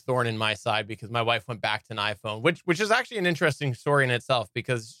is a new thorn in my side because my wife went back to an iPhone, which is actually an interesting story in itself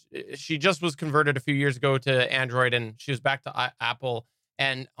because she just was converted a few years ago to Android and she was back to Apple.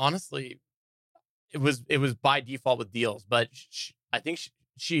 And honestly, it was by default with deals, but I think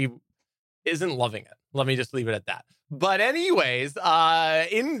she isn't loving it. Let me just leave it at that. But anyways,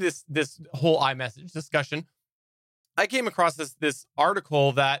 in this whole iMessage discussion, I came across this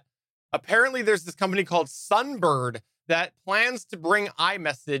article that apparently there's this company called Sunbird that plans to bring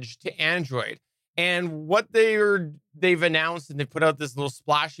iMessage to Android. And what they've announced, and they put out this little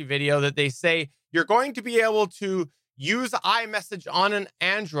splashy video that they say you're going to be able to use iMessage on an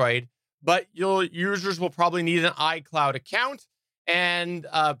Android, but users will probably need an iCloud account. And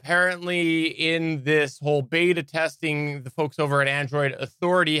apparently in this whole beta testing, the folks over at Android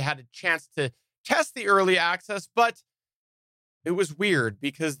Authority had a chance to test the early access, but it was weird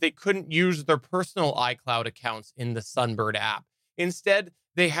because they couldn't use their personal iCloud accounts in the Sunbird app. Instead,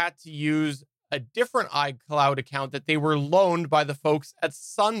 they had to use a different iCloud account that they were loaned by the folks at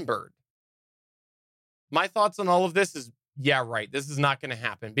Sunbird. My thoughts on all of this is, yeah, right. This is not going to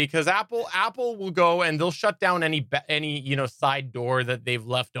happen because Apple will go and they'll shut down any side door that they've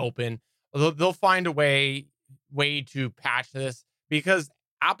left open. They'll find a way to patch this because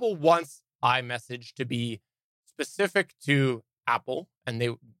Apple wants iMessage to be specific to Apple, and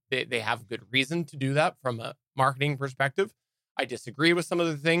they have good reason to do that from a marketing perspective. I disagree with some of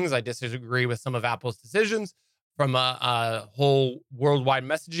the things. I disagree with some of Apple's decisions from a whole worldwide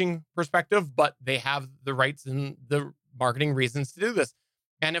messaging perspective, but they have the rights and the marketing reasons to do this.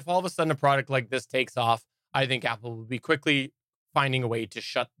 And if all of a sudden a product like this takes off, I think Apple will be quickly finding a way to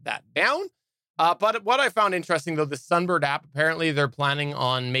shut that down. But what I found interesting, though, the Sunbird app, apparently they're planning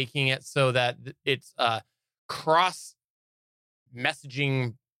on making it so that it's cross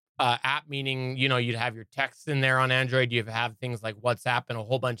messaging app, meaning, you'd have your texts in there on Android. You have things like WhatsApp and a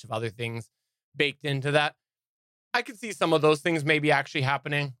whole bunch of other things baked into that. I could see some of those things maybe actually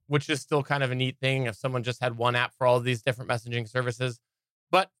happening, which is still kind of a neat thing if someone just had one app for all of these different messaging services.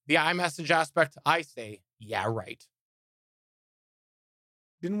 But the iMessage aspect, I say, yeah, right.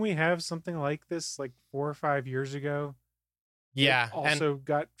 Didn't we have something like this like 4 or 5 years ago? Yeah. It also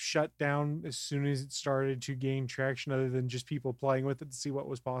got shut down as soon as it started to gain traction, other than just people playing with it to see what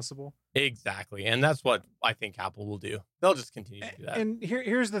was possible. Exactly. And that's what I think Apple will do. They'll just continue to do that. And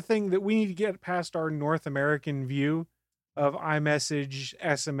here's the thing that we need to get past our North American view of iMessage,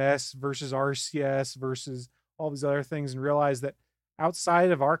 SMS versus RCS versus all these other things, and realize that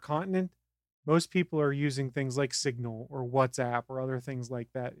outside of our continent, most people are using things like Signal or WhatsApp or other things like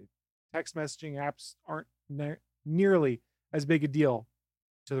that. Text messaging apps aren't nearly as big a deal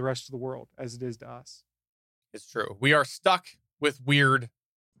to the rest of the world as it is to us. It's true. We are stuck with weird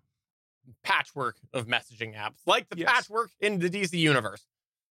patchwork of messaging apps, like the patchwork in the DC universe.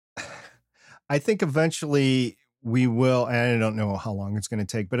 I think eventually we will, and I don't know how long it's going to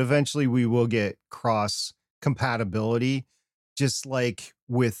take, but eventually we will get cross compatibility, just like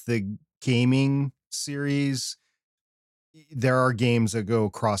with the gaming series. There are games that go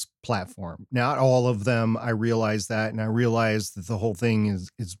cross platform. Not all of them. I realize that. And I realize that the whole thing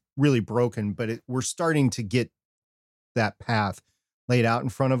is really broken, but we're starting to get that path laid out in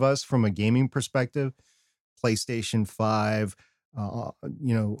front of us from a gaming perspective. PlayStation 5,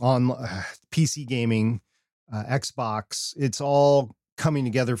 on PC gaming, Xbox, it's all coming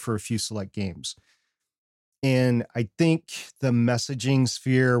together for a few select games. And I think the messaging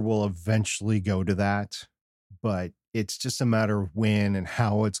sphere will eventually go to that, but it's just a matter of when and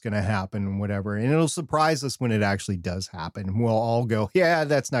how it's going to happen and whatever. And it'll surprise us when it actually does happen. We'll all go, yeah,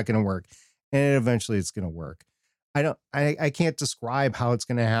 that's not going to work. And eventually it's going to work. I can't describe how it's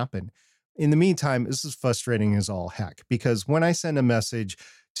going to happen. In the meantime, this is frustrating as all heck, because when I send a message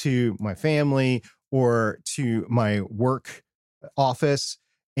to my family or to my work office,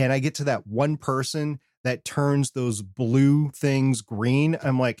 and I get to that one person that turns those blue things green,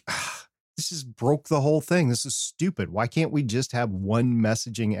 I'm like, This just broke the whole thing. This is stupid. Why can't we just have one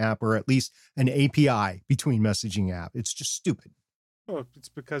messaging app or at least an API between messaging app? It's just stupid. Oh, it's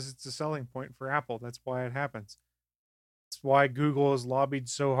because it's a selling point for Apple. That's why it happens. It's why Google has lobbied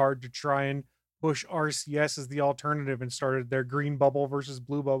so hard to try and push RCS as the alternative and started their green bubble versus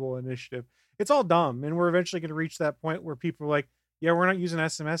blue bubble initiative. It's all dumb. And we're eventually going to reach that point where people are like, yeah, we're not using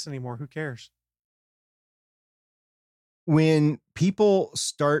SMS anymore. Who cares? When people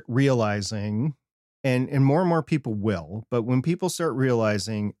start realizing, and more and more people will, but when people start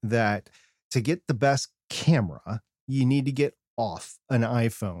realizing that to get the best camera, you need to get off an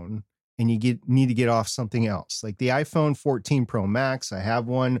iPhone and need to get off something else. Like the iPhone 14 Pro Max, I have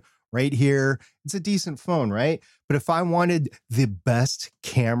one right here. It's a decent phone, right? But if I wanted the best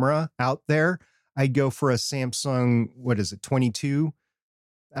camera out there, I'd go for a Samsung, 22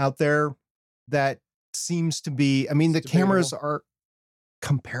 out there. That seems to be, I mean, the cameras are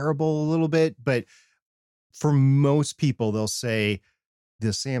comparable a little bit, but for most people, they'll say the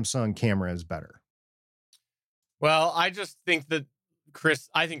Samsung camera is better. Well, I just think that Chris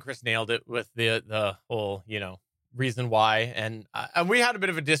nailed it with the whole, reason why. And we had a bit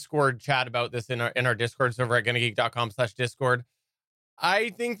of a Discord chat about this in our Discords over at gonnageek.com/Discord.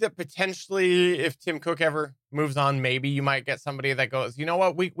 I think that potentially if Tim Cook ever moves on, maybe you might get somebody that goes, you know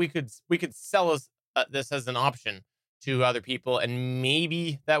what, we could sell this as an option to other people, and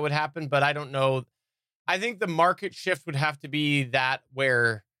maybe that would happen, but I don't know. I think the market shift would have to be that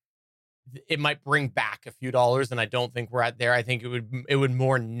where it might bring back a few dollars, and I don't think we're at there. I think it would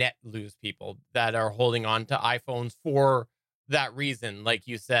more net lose people that are holding on to iPhones for that reason, like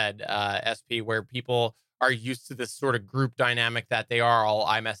you said, SP, where people are used to this sort of group dynamic that they are all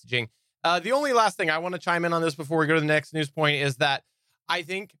iMessaging. The only last thing I want to chime in on this before we go to the next news point is that I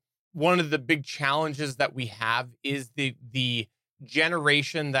think one of the big challenges that we have is the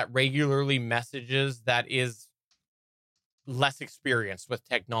generation that regularly messages that is less experienced with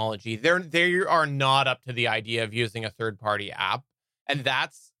technology. They are not up to the idea of using a third-party app. And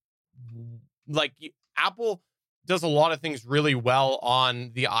that's like Apple does a lot of things really well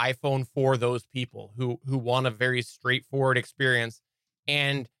on the iPhone for those people who want a very straightforward experience.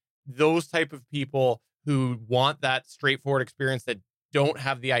 And those type of people who want that straightforward experience that don't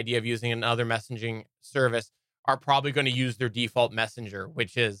have the idea of using another messaging service are probably going to use their default messenger,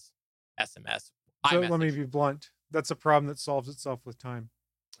 which is SMS. So let me be blunt. That's a problem that solves itself with time.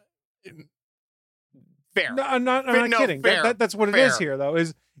 Fair. No, I'm not kidding. Fair, that's what it is here, though,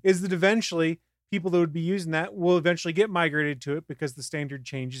 is that eventually people that would be using that will eventually get migrated to it because the standard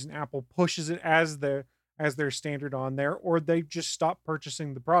changes and Apple pushes it as their standard on there, or they just stop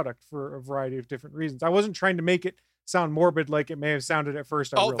purchasing the product for a variety of different reasons. I wasn't trying to make it sound morbid like it may have sounded at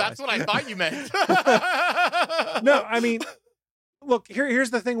first. That's what I thought you meant. No, I mean, look,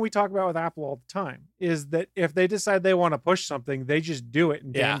 here's the thing we talk about with Apple all the time is that if they decide they want to push something, they just do it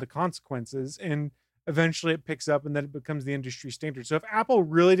and damn the consequences. And eventually it picks up and then it becomes the industry standard. So if Apple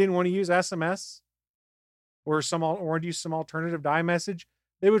really didn't want to use SMS or use some alternative to iMessage,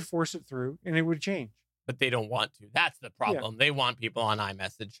 they would force it through and it would change. But they don't want to. That's the problem. Yeah. They want people on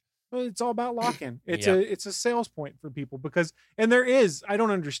iMessage. Well, it's all about lock-in. It's a sales point for people because, and there is, I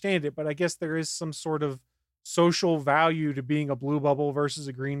don't understand it, but I guess there is some sort of social value to being a blue bubble versus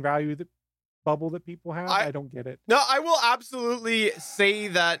a green bubble that people have. I don't get it. No, I will absolutely say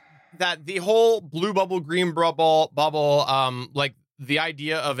that the whole blue bubble, green bubble, like the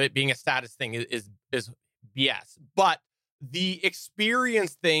idea of it being a status thing is BS. But the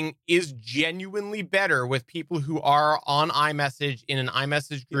experience thing is genuinely better with people who are on iMessage in an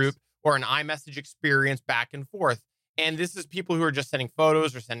iMessage group or an iMessage experience back and forth. And this is people who are just sending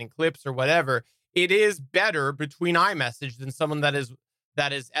photos or sending clips or whatever. It is better between iMessage than someone that is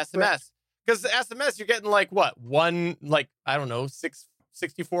SMS. Because the SMS, you're getting like what? One, like, I don't know,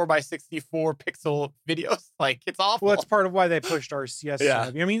 64 by 64 pixel videos. Like, it's awful. Well, that's part of why they pushed RCS.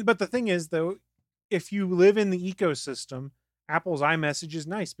 Yeah. I mean, but the thing is, though, if you live in the ecosystem, Apple's iMessage is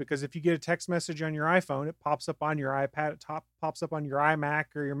nice because if you get a text message on your iPhone, it pops up on your iPad, pops up on your iMac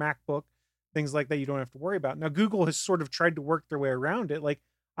or your MacBook, things like that you don't have to worry about. Now, Google has sort of tried to work their way around it. Like,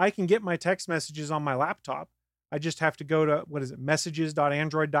 I can get my text messages on my laptop. I just have to go to,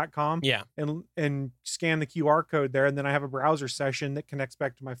 messages.android.com and scan the QR code there. And then I have a browser session that connects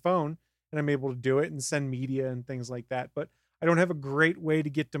back to my phone and I'm able to do it and send media and things like that. But I don't have a great way to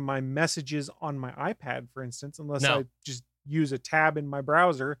get to my messages on my iPad, for instance, unless I just use a tab in my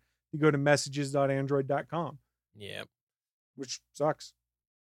browser. You go to messages.android.com. Yeah. Which sucks.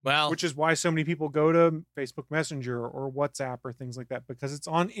 Well, which is why so many people go to Facebook Messenger or WhatsApp or things like that, because it's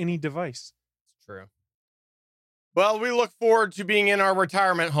on any device. It's true. Well, we look forward to being in our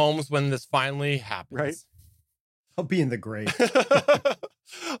retirement homes when this finally happens. Right. I'll be in the grave.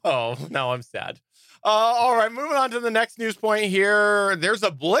 Oh, now I'm sad. All right, moving on to the next news point here. There's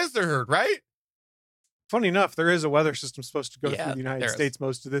a blizzard, right? Funny enough, there is a weather system supposed to go through the United States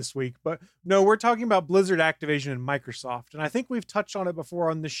most of this week. But no, we're talking about Blizzard, Activision, and Microsoft. And I think we've touched on it before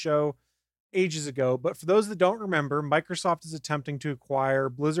on this show ages ago. But for those that don't remember, Microsoft is attempting to acquire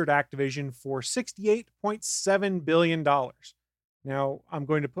Blizzard Activision for $68.7 billion. Now, I'm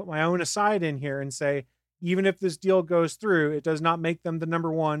going to put my own aside in here and say, even if this deal goes through, it does not make them the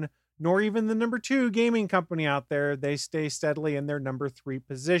number one, nor even the number two gaming company out there. They stay steadily in their number 3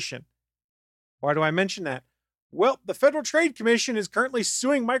 position. Why do I mention that? Well, the Federal Trade Commission is currently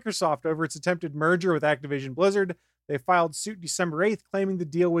suing Microsoft over its attempted merger with Activision Blizzard. They filed suit December 8th, claiming the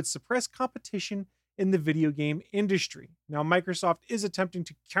deal would suppress competition in the video game industry. Now, Microsoft is attempting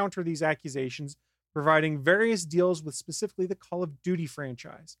to counter these accusations, providing various deals with specifically the Call of Duty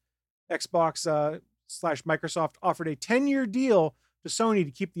franchise. Xbox/Microsoft offered a 10-year deal to Sony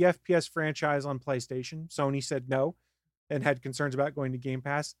to keep the FPS franchise on PlayStation. Sony said no and had concerns about going to Game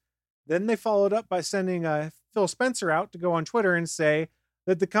Pass. Then they followed up by sending Phil Spencer out to go on Twitter and say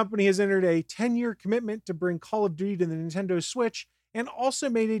that the company has entered a 10-year commitment to bring Call of Duty to the Nintendo Switch and also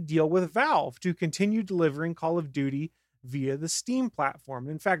made a deal with Valve to continue delivering Call of Duty via the Steam platform.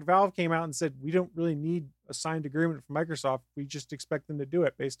 In fact, Valve came out and said, we don't really need a signed agreement from Microsoft. We just expect them to do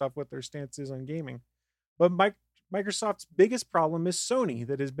it based off what their stance is on gaming. But Microsoft's biggest problem is Sony,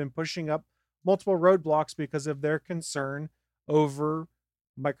 that has been pushing up multiple roadblocks because of their concern over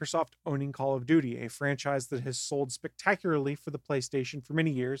Microsoft owning Call of Duty, a franchise that has sold spectacularly for the PlayStation for many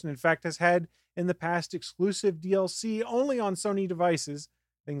years, and in fact has had in the past exclusive DLC only on Sony devices,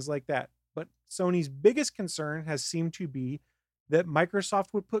 things like that. But Sony's biggest concern has seemed to be that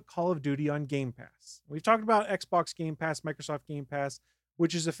Microsoft would put Call of Duty on Game Pass. We've talked about Xbox Game Pass, Microsoft Game Pass,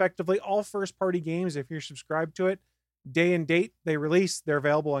 which is effectively all first-party games. If you're subscribed to it, day and date they release, they're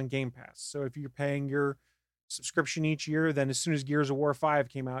available on Game Pass. So if you're paying your subscription each year, then as soon as Gears of War 5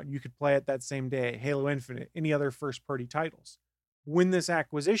 came out, you could play it that same day. Halo Infinite, any other first-party titles. When this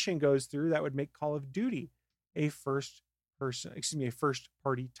acquisition goes through, that would make Call of Duty a first-party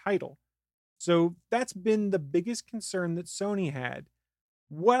title. So that's been the biggest concern that Sony had.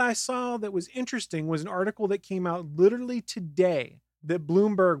 What I saw that was interesting was an article that came out literally today that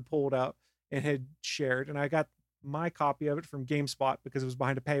Bloomberg pulled out and had shared, and I got my copy of it from GameSpot because it was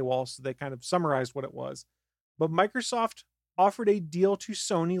behind a paywall, so they kind of summarized what it was. But Microsoft offered a deal to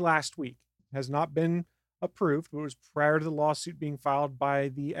Sony last week. It has not been approved, but it was prior to the lawsuit being filed by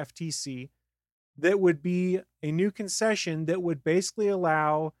the FTC. That would be a new concession that would basically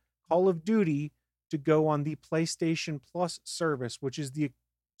allow Call of Duty to go on the PlayStation Plus service, which is the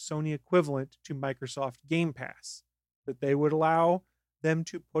Sony equivalent to Microsoft Game Pass. That they would allow them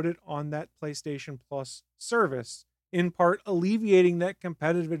to put it on that PlayStation Plus service, in part alleviating that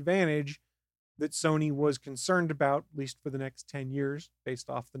competitive advantage that Sony was concerned about, at least for the next 10 years,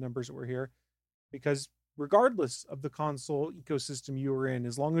 based off the numbers that were here. Because regardless of the console ecosystem you were in,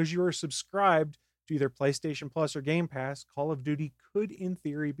 as long as you are subscribed to either PlayStation Plus or Game Pass, Call of Duty could, in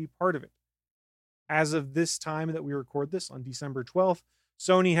theory, be part of it. As of this time that we record this, on December 12th,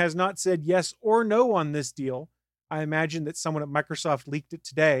 Sony has not said yes or no on this deal. I imagine that someone at Microsoft leaked it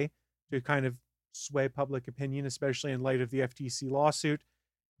today to kind of sway public opinion, especially in light of the FTC lawsuit.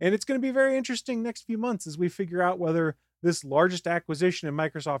 And it's going to be very interesting next few months as we figure out whether this largest acquisition in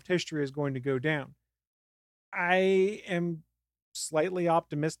Microsoft history is going to go down. I am slightly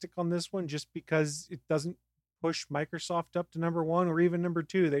optimistic on this one just because it doesn't push Microsoft up to number 1 or even number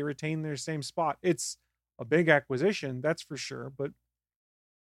 2. They retain their same spot. It's a big acquisition, that's for sure, but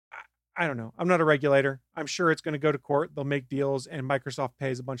I don't know. I'm not a regulator. I'm sure it's going to go to court. They'll make deals and Microsoft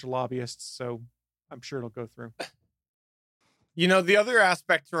pays a bunch of lobbyists, so I'm sure it'll go through. You know, the other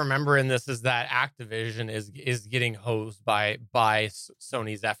aspect to remember in this is that Activision is getting hosed by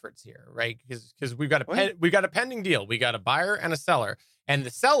Sony's efforts here, right? Because we've got a pending deal. We got a buyer and a seller, and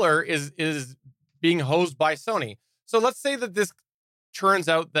the seller is being hosed by Sony. So let's say that this turns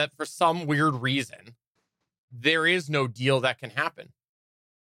out that for some weird reason there is no deal that can happen.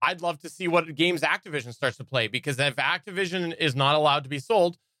 I'd love to see what games Activision starts to play, because if Activision is not allowed to be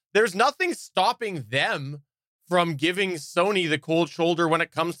sold, there's nothing stopping them from giving Sony the cold shoulder when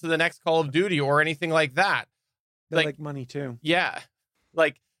it comes to the next Call of Duty or anything like that. They like money too. Yeah.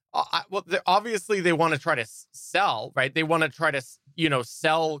 Obviously they want to try to sell, right? They want to try to,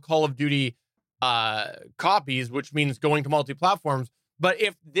 sell Call of Duty copies, which means going to multi-platforms. But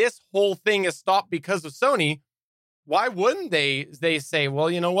if this whole thing is stopped because of Sony, why wouldn't they say, well,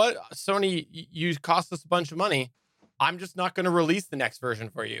 you know what, Sony, you cost us a bunch of money. I'm just not going to release the next version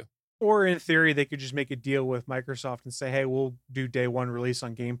for you. Or in theory, they could just make a deal with Microsoft and say, hey, we'll do day one release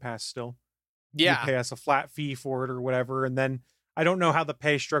on Game Pass still. Yeah. You pay us a flat fee for it or whatever. And then I don't know how the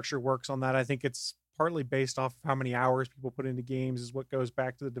pay structure works on that. I think it's partly based off of how many hours people put into games is what goes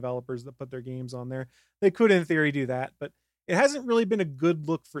back to the developers that put their games on there. They could, in theory, do that. But it hasn't really been a good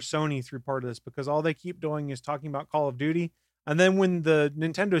look for Sony through part of this because all they keep doing is talking about Call of Duty. And then when the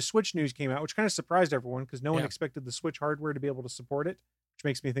Nintendo Switch news came out, which kind of surprised everyone because no one expected the Switch hardware to be able to support it, which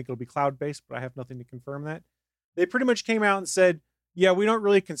makes me think it'll be cloud-based, but I have nothing to confirm that. They pretty much came out and said, yeah, we don't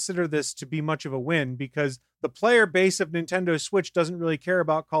really consider this to be much of a win because the player base of Nintendo Switch doesn't really care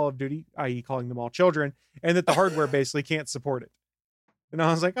about Call of Duty, i.e. calling them all children, and that the hardware basically can't support it. And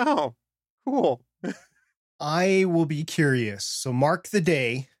I was like, oh, cool. I will be curious. So mark the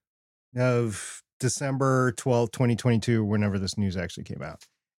day of December 12th, 2022, whenever this news actually came out,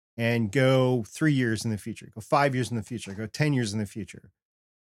 and go 3 years in the future, go 5 years in the future, go 10 years in the future.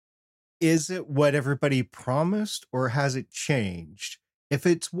 Is it what everybody promised or has it changed? If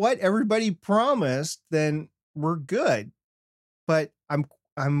it's what everybody promised, then we're good. But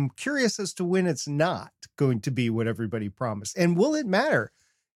I'm curious as to when it's not going to be what everybody promised. And will it matter?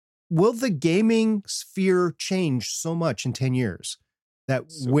 Will the gaming sphere change so much in 10 years that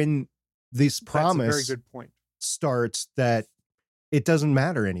when this promise that's a very good point. starts that it doesn't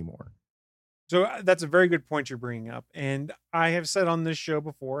matter anymore? So that's a very good point you're bringing up. And I have said on this show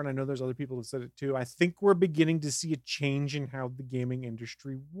before, and I know there's other people that said it too, I think we're beginning to see a change in how the gaming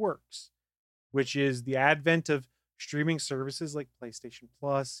industry works, which is the advent of streaming services like PlayStation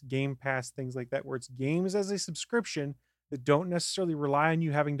Plus, Game Pass, things like that, where it's games as a subscription that don't necessarily rely on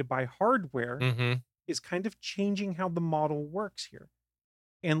you having to buy hardware, is kind of changing how the model works here.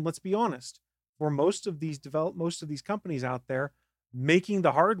 And let's be honest, for most of these companies out there, making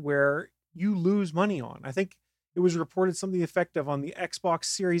the hardware you lose money on. I think it was reported something effective on the Xbox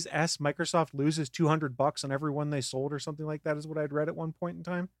Series S, Microsoft loses $200 on every one they sold or something like that is what I'd read at one point in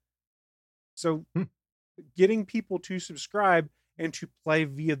time. So getting people to subscribe and to play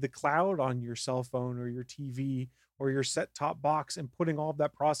via the cloud on your cell phone or your TV or your set-top box and putting all of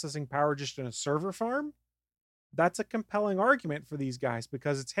that processing power just in a server farm, that's a compelling argument for these guys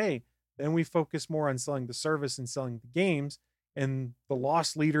because it's, hey, then we focus more on selling the service and selling the games, and the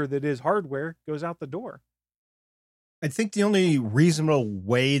loss leader that is hardware goes out the door. I think the only reasonable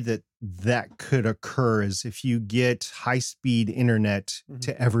way that could occur is if you get high-speed internet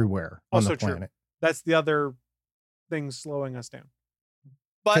to everywhere on the planet. True. That's the other thing slowing us down.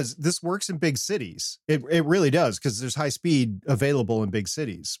 Because this works in big cities. It really does, because there's high speed available in big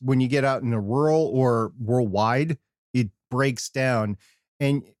cities. When you get out in a rural or worldwide, it breaks down.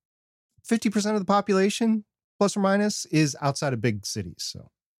 And 50% of the population, plus or minus, is outside of big cities. So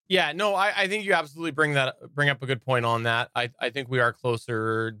yeah, no, I think you absolutely bring up a good point on that. I think we are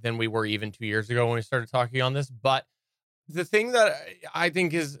closer than we were even 2 years ago when we started talking on this. But the thing that I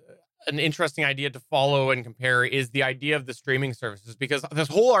think is an interesting idea to follow and compare is the idea of the streaming services, because this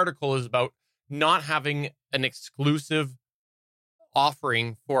whole article is about not having an exclusive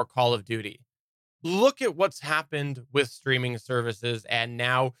offering for Call of Duty. Look at what's happened with streaming services, and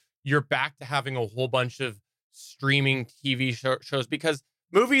now you're back to having a whole bunch of streaming TV shows because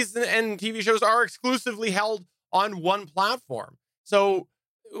movies and TV shows are exclusively held on one platform. So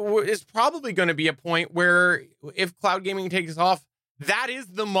it's probably going to be a point where if cloud gaming takes off, that is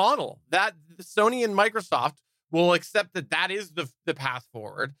the model that Sony and Microsoft will accept, that is the path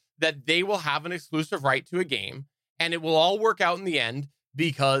forward, that they will have an exclusive right to a game, and it will all work out in the end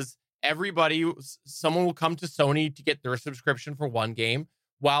because someone will come to Sony to get their subscription for one game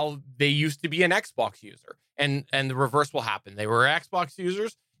while they used to be an Xbox user, and the reverse will happen. They were Xbox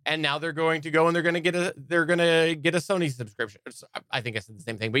users, and now they're going to go and they're going to get a Sony subscription. I think I said the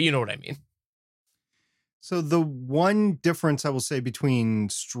same thing, but you know what I mean. So the one difference I will say between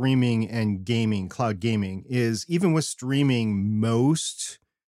streaming and gaming, cloud gaming, is even with streaming, most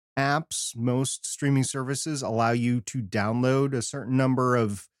apps, most streaming services allow you to download a certain number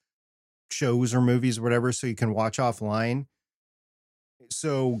of shows or movies or whatever so you can watch offline.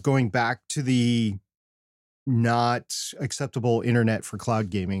 So going back to the not acceptable internet for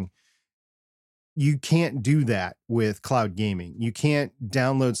cloud gaming, you can't do that with cloud gaming. You can't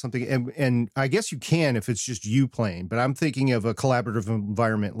download something, and I guess you can if it's just you playing, but I'm thinking of a collaborative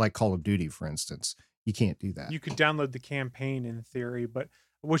environment like Call of Duty, for instance. You can't do that. You could download the campaign in theory, but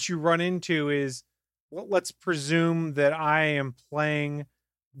what you run into is, let's presume that I am playing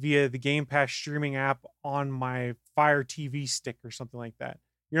via the Game Pass streaming app on my Fire TV stick or something like that.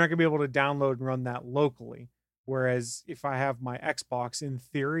 You're not going to be able to download and run that locally. Whereas if I have my Xbox, in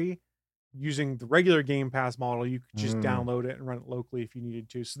theory, using the regular Game Pass model, you could just download it and run it locally if you needed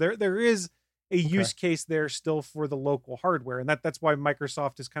to. So there is a use case there still for the local hardware. And that's why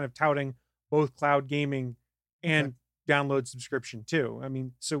Microsoft is kind of touting both cloud gaming and download subscription too. I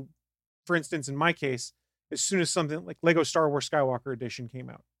mean, so for instance, in my case, as soon as something like Lego Star Wars Skywalker Edition came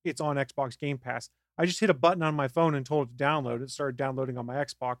out, it's on Xbox Game Pass. I just hit a button on my phone and told it to download. It started downloading on my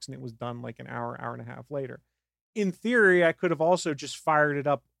Xbox, and it was done like an hour and a half later. In theory, I could have also just fired it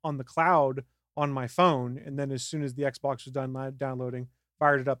up on the cloud on my phone, and then as soon as the Xbox was done downloading,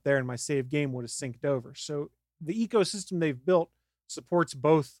 fired it up there, and my save game would have synced over. So the ecosystem they've built supports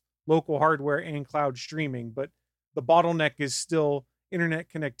both local hardware and cloud streaming, but the bottleneck is still internet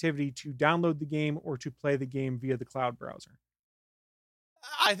connectivity to download the game or to play the game via the cloud browser.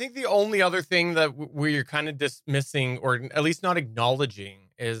 I think the only other thing that we're kind of dismissing, or at least not acknowledging,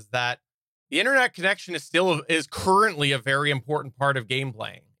 is that the internet connection is currently a very important part of game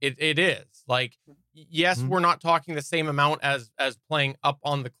playing. It is. Like, yes, we're not talking the same amount as playing up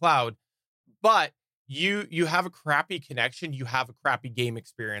on the cloud, but you have a crappy connection, you have a crappy game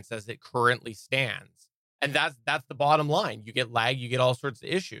experience as it currently stands. And that's the bottom line. You get lag, you get all sorts of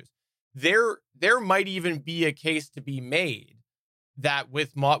issues. There might even be a case to be made that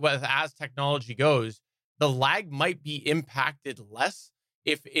as technology goes, the lag might be impacted less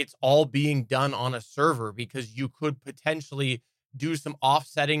if it's all being done on a server, because you could potentially do some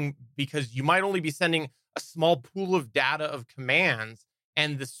offsetting, because you might only be sending a small pool of data of commands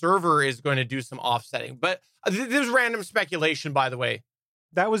and the server is going to do some offsetting. But this is random speculation, by the way.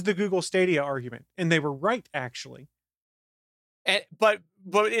 That was the Google Stadia argument, and they were right, actually. But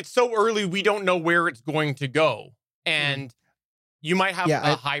it's so early, we don't know where it's going to go. And you might have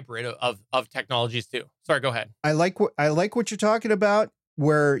a hybrid of technologies too. Sorry, go ahead. I like what you're talking about,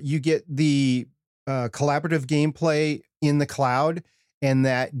 where you get the collaborative gameplay in the cloud, and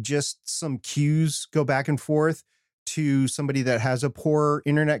that just some queues go back and forth to somebody that has a poor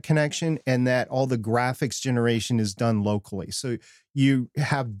internet connection, and that all the graphics generation is done locally. So you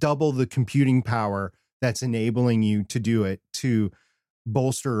have double the computing power that's enabling you to do it, to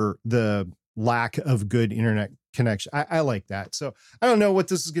bolster the lack of good internet connection. I like that. So I don't know what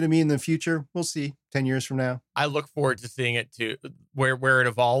this is going to be in the future. We'll see 10 years from now. I look forward to seeing it to where it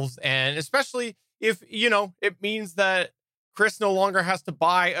evolves. And especially if, it means that Chris no longer has to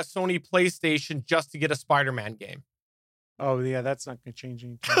buy a Sony PlayStation just to get a Spider-Man game. Oh yeah, that's not going to change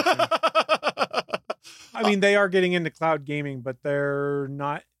anything. I mean, they are getting into cloud gaming, but they're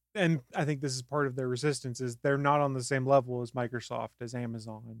not. And I think this is part of their resistance, is they're not on the same level as Microsoft, as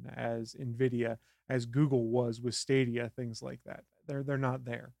Amazon, as Nvidia, as Google was with Stadia, things like that. They're not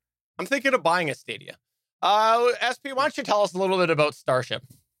there. I'm thinking of buying a Stadia. SP, why don't you tell us a little bit about Starship?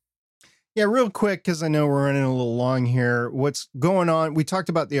 Yeah, real quick, because I know we're running a little long here. What's going on? We talked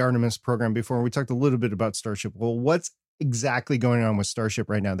about the Artemis program before. We talked a little bit about Starship. Well, what's exactly going on with Starship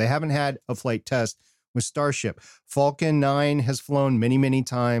right now? They haven't had a flight test with Starship. Falcon 9 has flown many, many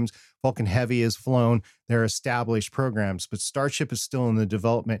times. Falcon Heavy has flown. They're established programs, but Starship is still in the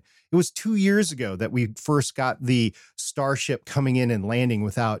development. It was 2 years ago that we first got the Starship coming in and landing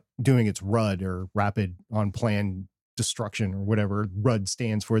without doing its RUD, or Rapid On Plan Destruction, or whatever RUD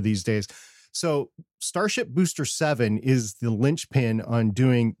stands for these days. So Starship Booster 7 is the linchpin on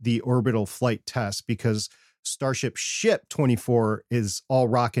doing the orbital flight test, because Starship Ship 24 is all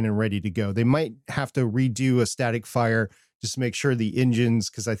rocking and ready to go. They might have to redo a static fire just to make sure the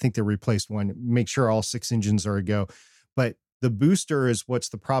engines, because I think they replaced one, make sure all 6 engines are a go. But the booster is what's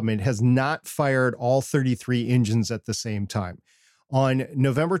the problem. It has not fired all 33 engines at the same time. On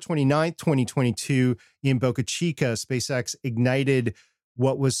November 29th, 2022, in Boca Chica, SpaceX ignited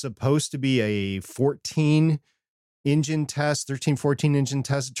what was supposed to be a 13, 14 engine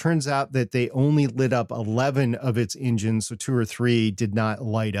test. It turns out that they only lit up 11 of its engines, so 2 or 3 did not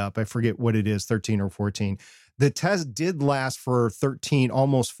light up. I forget what it is, 13 or 14. The test did last for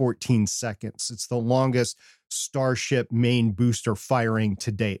almost 14 seconds. It's the longest Starship main booster firing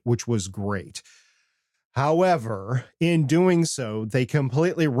to date, which was great. However, in doing so, they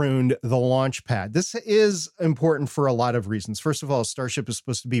completely ruined the launch pad. This is important for a lot of reasons. First of all, Starship is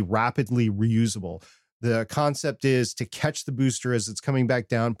supposed to be rapidly reusable. The concept is to catch the booster as it's coming back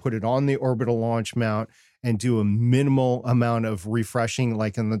down, put it on the orbital launch mount, and do a minimal amount of refreshing,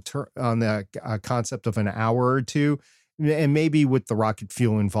 like on the concept of an hour or two. And maybe with the rocket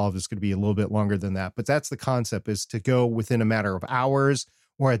fuel involved, it's going to be a little bit longer than that. But that's the concept, is to go within a matter of hours,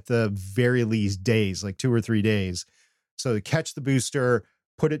 or at the very least days, like 2 or 3 days. So to catch the booster,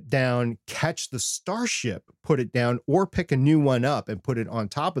 put it down, catch the Starship, put it down, or pick a new one up and put it on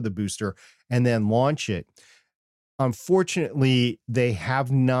top of the booster and then launch it. Unfortunately, they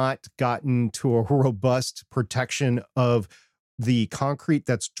have not gotten to a robust protection of the concrete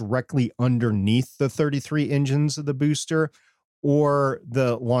that's directly underneath the 33 engines of the booster or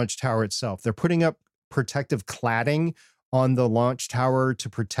the launch tower itself. They're putting up protective cladding on the launch tower to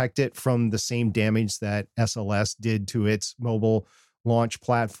protect it from the same damage that SLS did to its mobile launch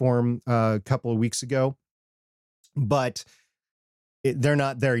platform a couple of weeks ago. But they're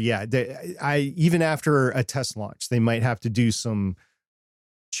not there yet. Even after a test launch, they might have to do some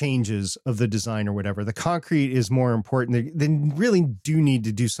changes of the design or whatever. The concrete is more important. They really do need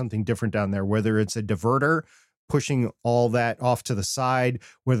to do something different down there, whether it's a diverter pushing all that off to the side,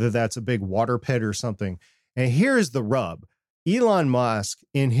 whether that's a big water pit or something. And here's the rub. Elon Musk,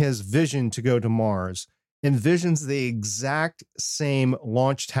 in his vision to go to Mars, envisions the exact same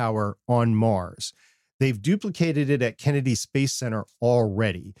launch tower on Mars. They've duplicated it at Kennedy Space Center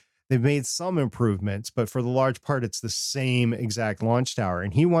already. They've made some improvements, but for the large part, it's the same exact launch tower.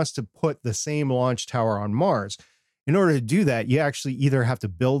 And he wants to put the same launch tower on Mars. In order to do that, you actually either have to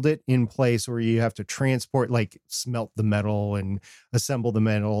build it in place or you have to transport, like smelt the metal and assemble the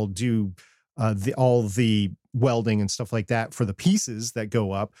metal, do all the welding and stuff like that for the pieces that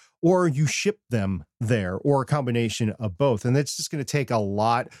go up, or you ship them there, or a combination of both. And that's just going to take a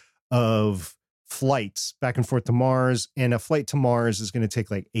lot of flights back and forth to Mars, and a flight to Mars is going to take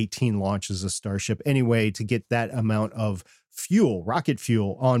like 18 launches of Starship anyway to get that amount of fuel, rocket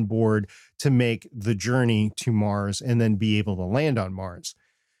fuel, on board to make the journey to Mars and then be able to land on Mars.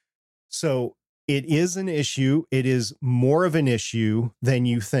 So it is an issue. It is more of an issue than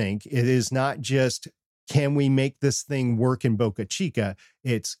you think. It is not just, can we make this thing work in Boca Chica?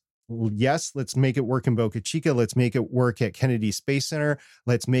 It's, yes, let's make it work in Boca Chica. Let's make it work at Kennedy Space Center.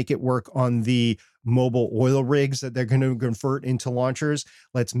 Let's make it work on the mobile oil rigs that they're going to convert into launchers.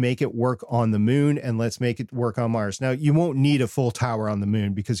 Let's make it work on the moon, and let's make it work on Mars. Now, you won't need a full tower on the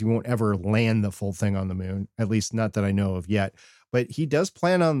moon because you won't ever land the full thing on the moon, at least not that I know of yet. But he does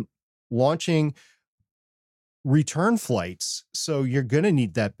plan on launching return flights. So you're going to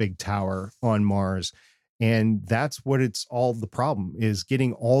need that big tower on Mars. And that's what it's all the problem is,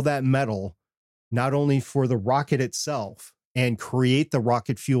 getting all that metal, not only for the rocket itself and create the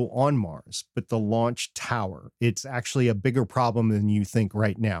rocket fuel on Mars, but the launch tower. It's actually a bigger problem than you think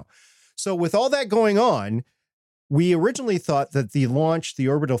right now. So with all that going on, we originally thought that the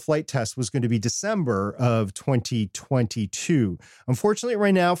orbital flight test was going to be December of 2022. Unfortunately,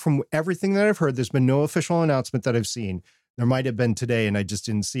 right now, from everything that I've heard, there's been no official announcement that I've seen. There might have been today and I just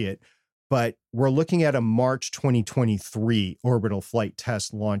didn't see it. But we're looking at a March 2023 orbital flight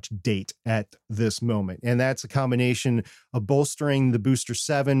test launch date at this moment. And that's a combination of bolstering the Booster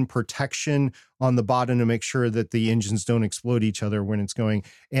 7 protection on the bottom to make sure that the engines don't explode each other when it's going,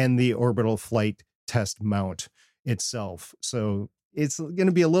 and the orbital flight test mount itself. So it's going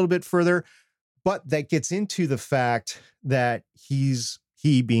to be a little bit further, but that gets into the fact that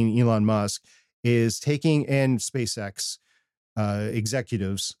he being Elon Musk is taking, and SpaceX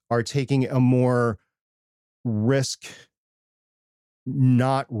executives are taking a more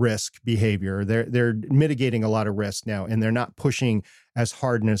not risk behavior. They're mitigating a lot of risk now, and they're not pushing as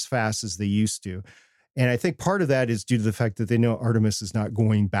hard and as fast as they used to. And I think part of that is due to the fact that they know Artemis is not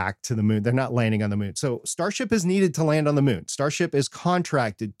going back to the moon. They're not landing on the moon. So Starship is needed to land on the moon. Starship is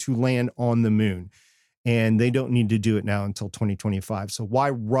contracted to land on the moon, and they don't need to do it now until 2025. So why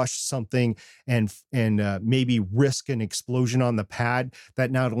rush something and maybe risk an explosion on the pad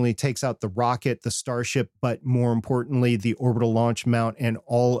that not only takes out the rocket, the Starship, but more importantly, the orbital launch mount and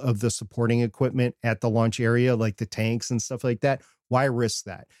all of the supporting equipment at the launch area, like the tanks and stuff like that? Why risk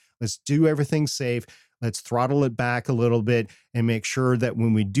that? Let's do everything safe. Let's throttle it back a little bit and make sure that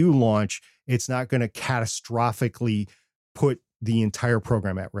when we do launch, it's not going to catastrophically put the entire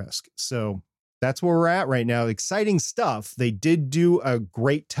program at risk. So that's where we're at right now. Exciting stuff. They did do a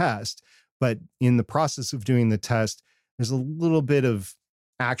great test, but in the process of doing the test, there's a little bit of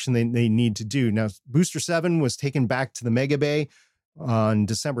action they need to do. Now, Booster 7 was taken back to the Mega Bay on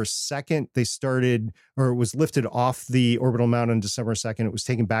December 2nd. They started, or it was lifted off the orbital mount on December 2nd. It was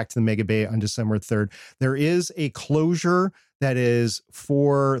taken back to the Mega Bay on December 3rd. There is a closure that is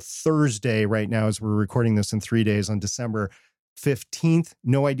for Thursday right now as we're recording this in 3 days on December 15th.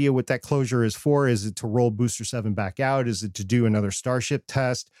 No idea what that closure is for. Is it to roll Booster 7 back out? Is it to do another Starship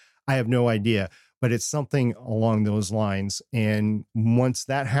test? I have no idea, but it's something along those lines. And once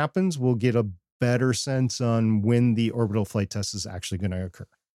that happens, we'll get a better sense on when the orbital flight test is actually going to occur.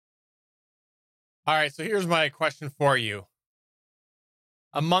 All right, so here's my question for you.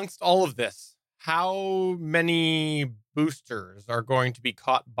 Amongst all of this, how many boosters are going to be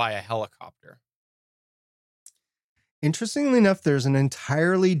caught by a helicopter? Interestingly enough, there's an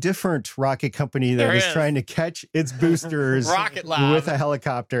entirely different rocket company that is trying to catch its boosters Rocket Lab. with a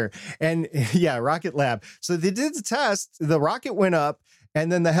helicopter. And yeah, Rocket Lab. So they did the test. The rocket went up,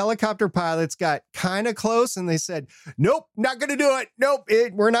 and then the helicopter pilots got kind of close, and they said, nope, not going to do it. Nope,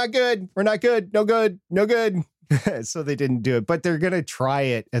 we're not good. We're not good. No good. No good. So they didn't do it, but they're going to try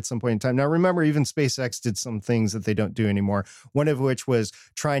it at some point in time. Now, remember, even SpaceX did some things that they don't do anymore. One of which was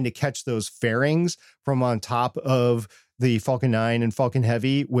trying to catch those fairings from on top of the Falcon 9 and Falcon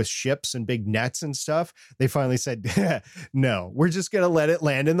Heavy with ships and big nets and stuff. They finally said, no, we're just going to let it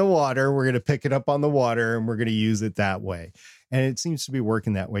land in the water. We're going to pick it up on the water and we're going to use it that way. And it seems to be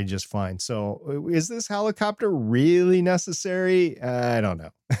working that way just fine. So is this helicopter really necessary? I don't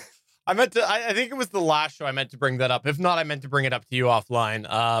know. I think it was the last show I meant to bring that up. If not, I meant to bring it up to you offline.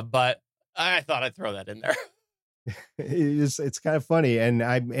 But I thought I'd throw that in there. It's kind of funny. And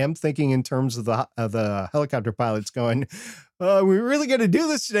I am thinking in terms of the helicopter pilots going, we're really going to do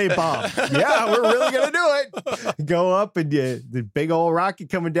this today, Bob. Yeah, we're really going to do it. Go up and the big old rocket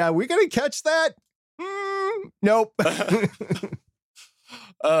coming down. We're going to catch that. Nope.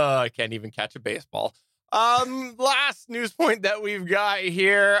 I can't even catch a baseball. Last news point that we've got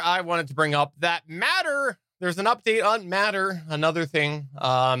here, I wanted to bring up that Matter. There's an update on Matter, another thing.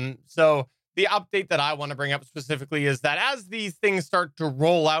 So the update that I want to bring up specifically is that as these things start to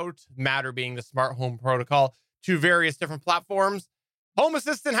roll out, Matter being the smart home protocol, to various different platforms, Home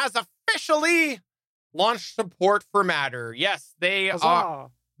Assistant has officially launched support for Matter. Yes, they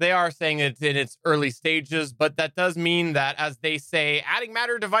are saying it's in its early stages, but that does mean that, as they say, adding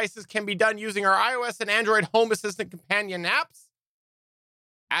Matter devices can be done using our iOS and Android Home Assistant companion apps.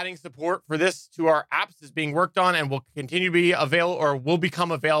 Adding support for this to our apps is being worked on and will continue to be available or will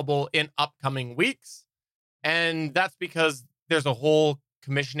become available in upcoming weeks. And that's because there's a whole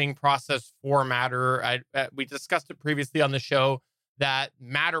commissioning process for Matter. We discussed it previously on the show that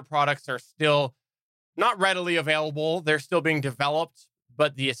Matter products are still not readily available. They're still being developed,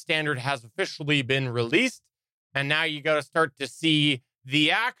 but the standard has officially been released. And now you got to start to see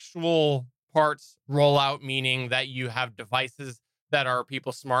the actual parts roll out, meaning that you have devices that are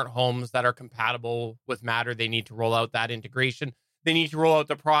people's smart homes that are compatible with Matter. They need to roll out that integration. They need to roll out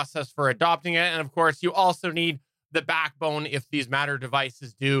the process for adopting it. And of course, you also need the backbone if these Matter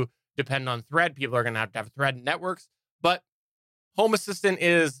devices do depend on Thread. People are going to have Thread networks. But Home Assistant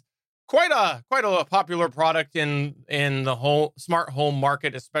is quite a popular product in the whole smart home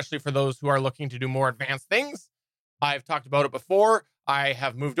market, especially for those who are looking to do more advanced things. I've talked about it before. I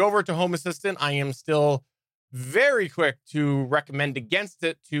have moved over to Home Assistant. I am still very quick to recommend against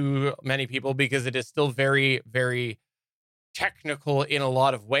it to many people because it is still very, very technical in a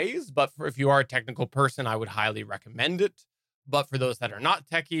lot of ways. But if you are a technical person, I would highly recommend it. But for those that are not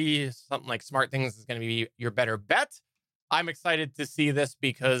techie, something like SmartThings is going to be your better bet. I'm excited to see this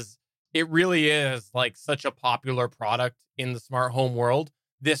because it really is like such a popular product in the smart home world.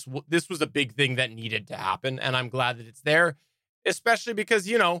 This was a big thing that needed to happen, and I'm glad that it's there, especially because,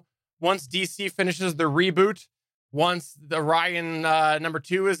 once DC finishes the reboot, once the Orion number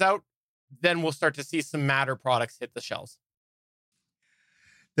 2 is out, then we'll start to see some Matter products hit the shelves.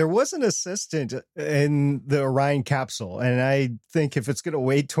 There was an assistant in the Orion capsule, and I think if it's going to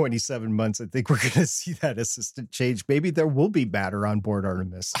wait 27 months, I think we're going to see that assistant change. Maybe there will be Matter on board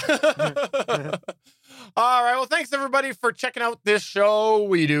Artemis. All right. Well, thanks, everybody, for checking out this show.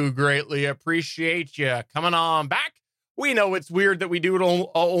 We do greatly appreciate you coming on back. We know it's weird that we do it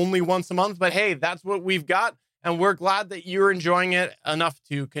only once a month, but hey, that's what we've got, and we're glad that you're enjoying it enough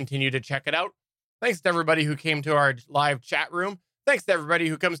to continue to check it out. Thanks to everybody who came to our live chat room. Thanks to everybody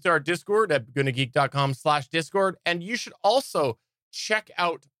who comes to our Discord at gonnageek.com/Discord. And you should also check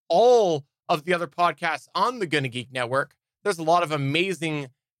out all of the other podcasts on the Gonna Geek Network. There's a lot of amazing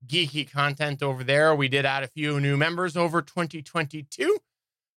geeky content over there. We did add a few new members over 2022,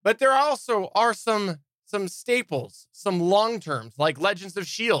 but there also are some staples, some long-terms like Legends of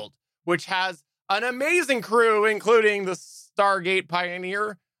S.H.I.E.L.D., which has an amazing crew, including the Stargate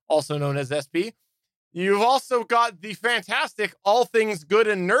Pioneer, also known as SP. You've also got the fantastic All Things Good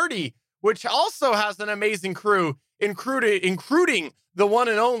and Nerdy, which also has an amazing crew, including the one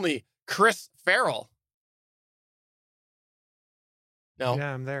and only Chris Farrell. No.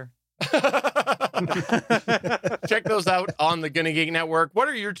 Yeah, I'm there. Check those out on the Gonna Geek Network. What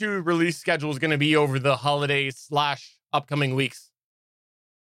are your 2 release schedules going to be over the holidays / upcoming weeks?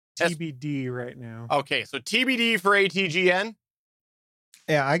 TBD right now. Okay, so TBD for ATGN.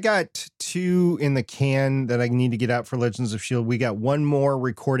 Yeah, I got 2 in the can that I need to get out for Legends of S.H.I.E.L.D. We got one more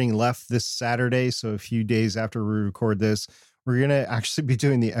recording left this Saturday. So a few days after we record this, we're going to actually be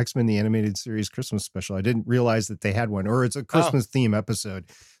doing the X-Men the Animated Series Christmas special. I didn't realize that they had one, or it's a Christmas theme episode.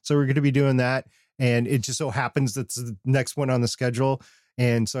 So we're going to be doing that. And it just so happens that's the next one on the schedule.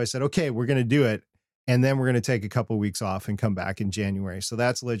 And so I said, okay, we're going to do it. And then we're going to take a couple weeks off and come back in January. So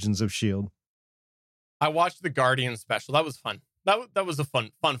that's Legends of S.H.I.E.L.D. I watched the Guardian special. That was fun. That was a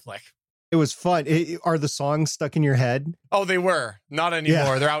fun flick. It was fun. Are the songs stuck in your head? Oh, they were. Not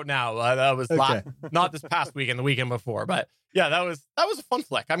anymore. Yeah. They're out now. That was Okay. not this past weekend, the weekend before. But yeah, that was a fun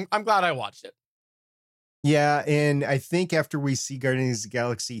flick. I'm glad I watched it. Yeah, and I think after we see Guardians of the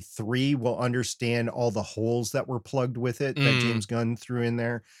Galaxy 3, we'll understand all the holes that were plugged with it that James Gunn threw in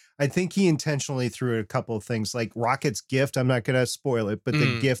there. I think he intentionally threw a couple of things like Rocket's gift. I'm not going to spoil it, but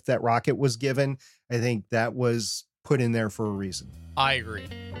the gift that Rocket was given, I think that was put in there for a reason. I agree.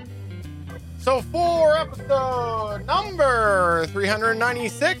 So for episode number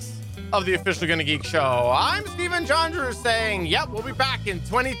 396 of the Official Gonna Geek Show, I'm Steven Jondrew saying, yep, we'll be back in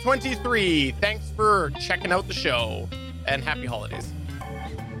 2023. Thanks for checking out the show, and happy holidays.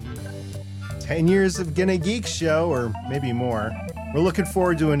 10 years of Gonna Geek Show, or maybe more. We're looking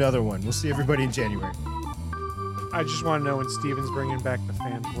forward to another one. We'll see everybody in January. I just want to know when Steven's bringing back the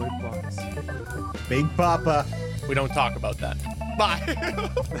fanboy blocks. Big Papa. We don't talk about that. Bye.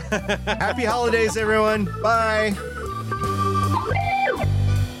 Happy holidays, everyone. Bye.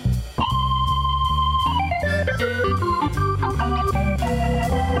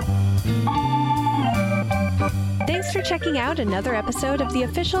 Thanks for checking out another episode of the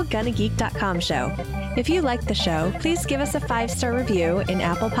official GonnaGeek.com show. If you like the show, please give us a 5-star review in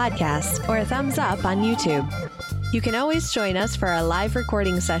Apple Podcasts or a thumbs up on YouTube. You can always join us for our live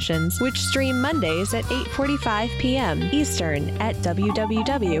recording sessions, which stream Mondays at 8:45 p.m. Eastern at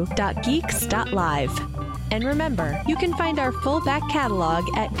www.geeks.live. And remember, you can find our full back catalog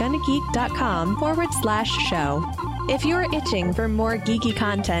at GonnaGeek.com/show. If you're itching for more geeky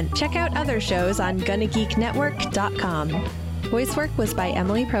content, check out other shows on GonnaGeekNetwork.com. Voice work was by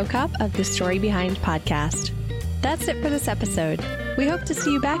Emily Prokop of the Story Behind podcast. That's it for this episode. We hope to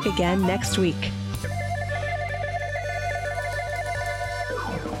see you back again next week.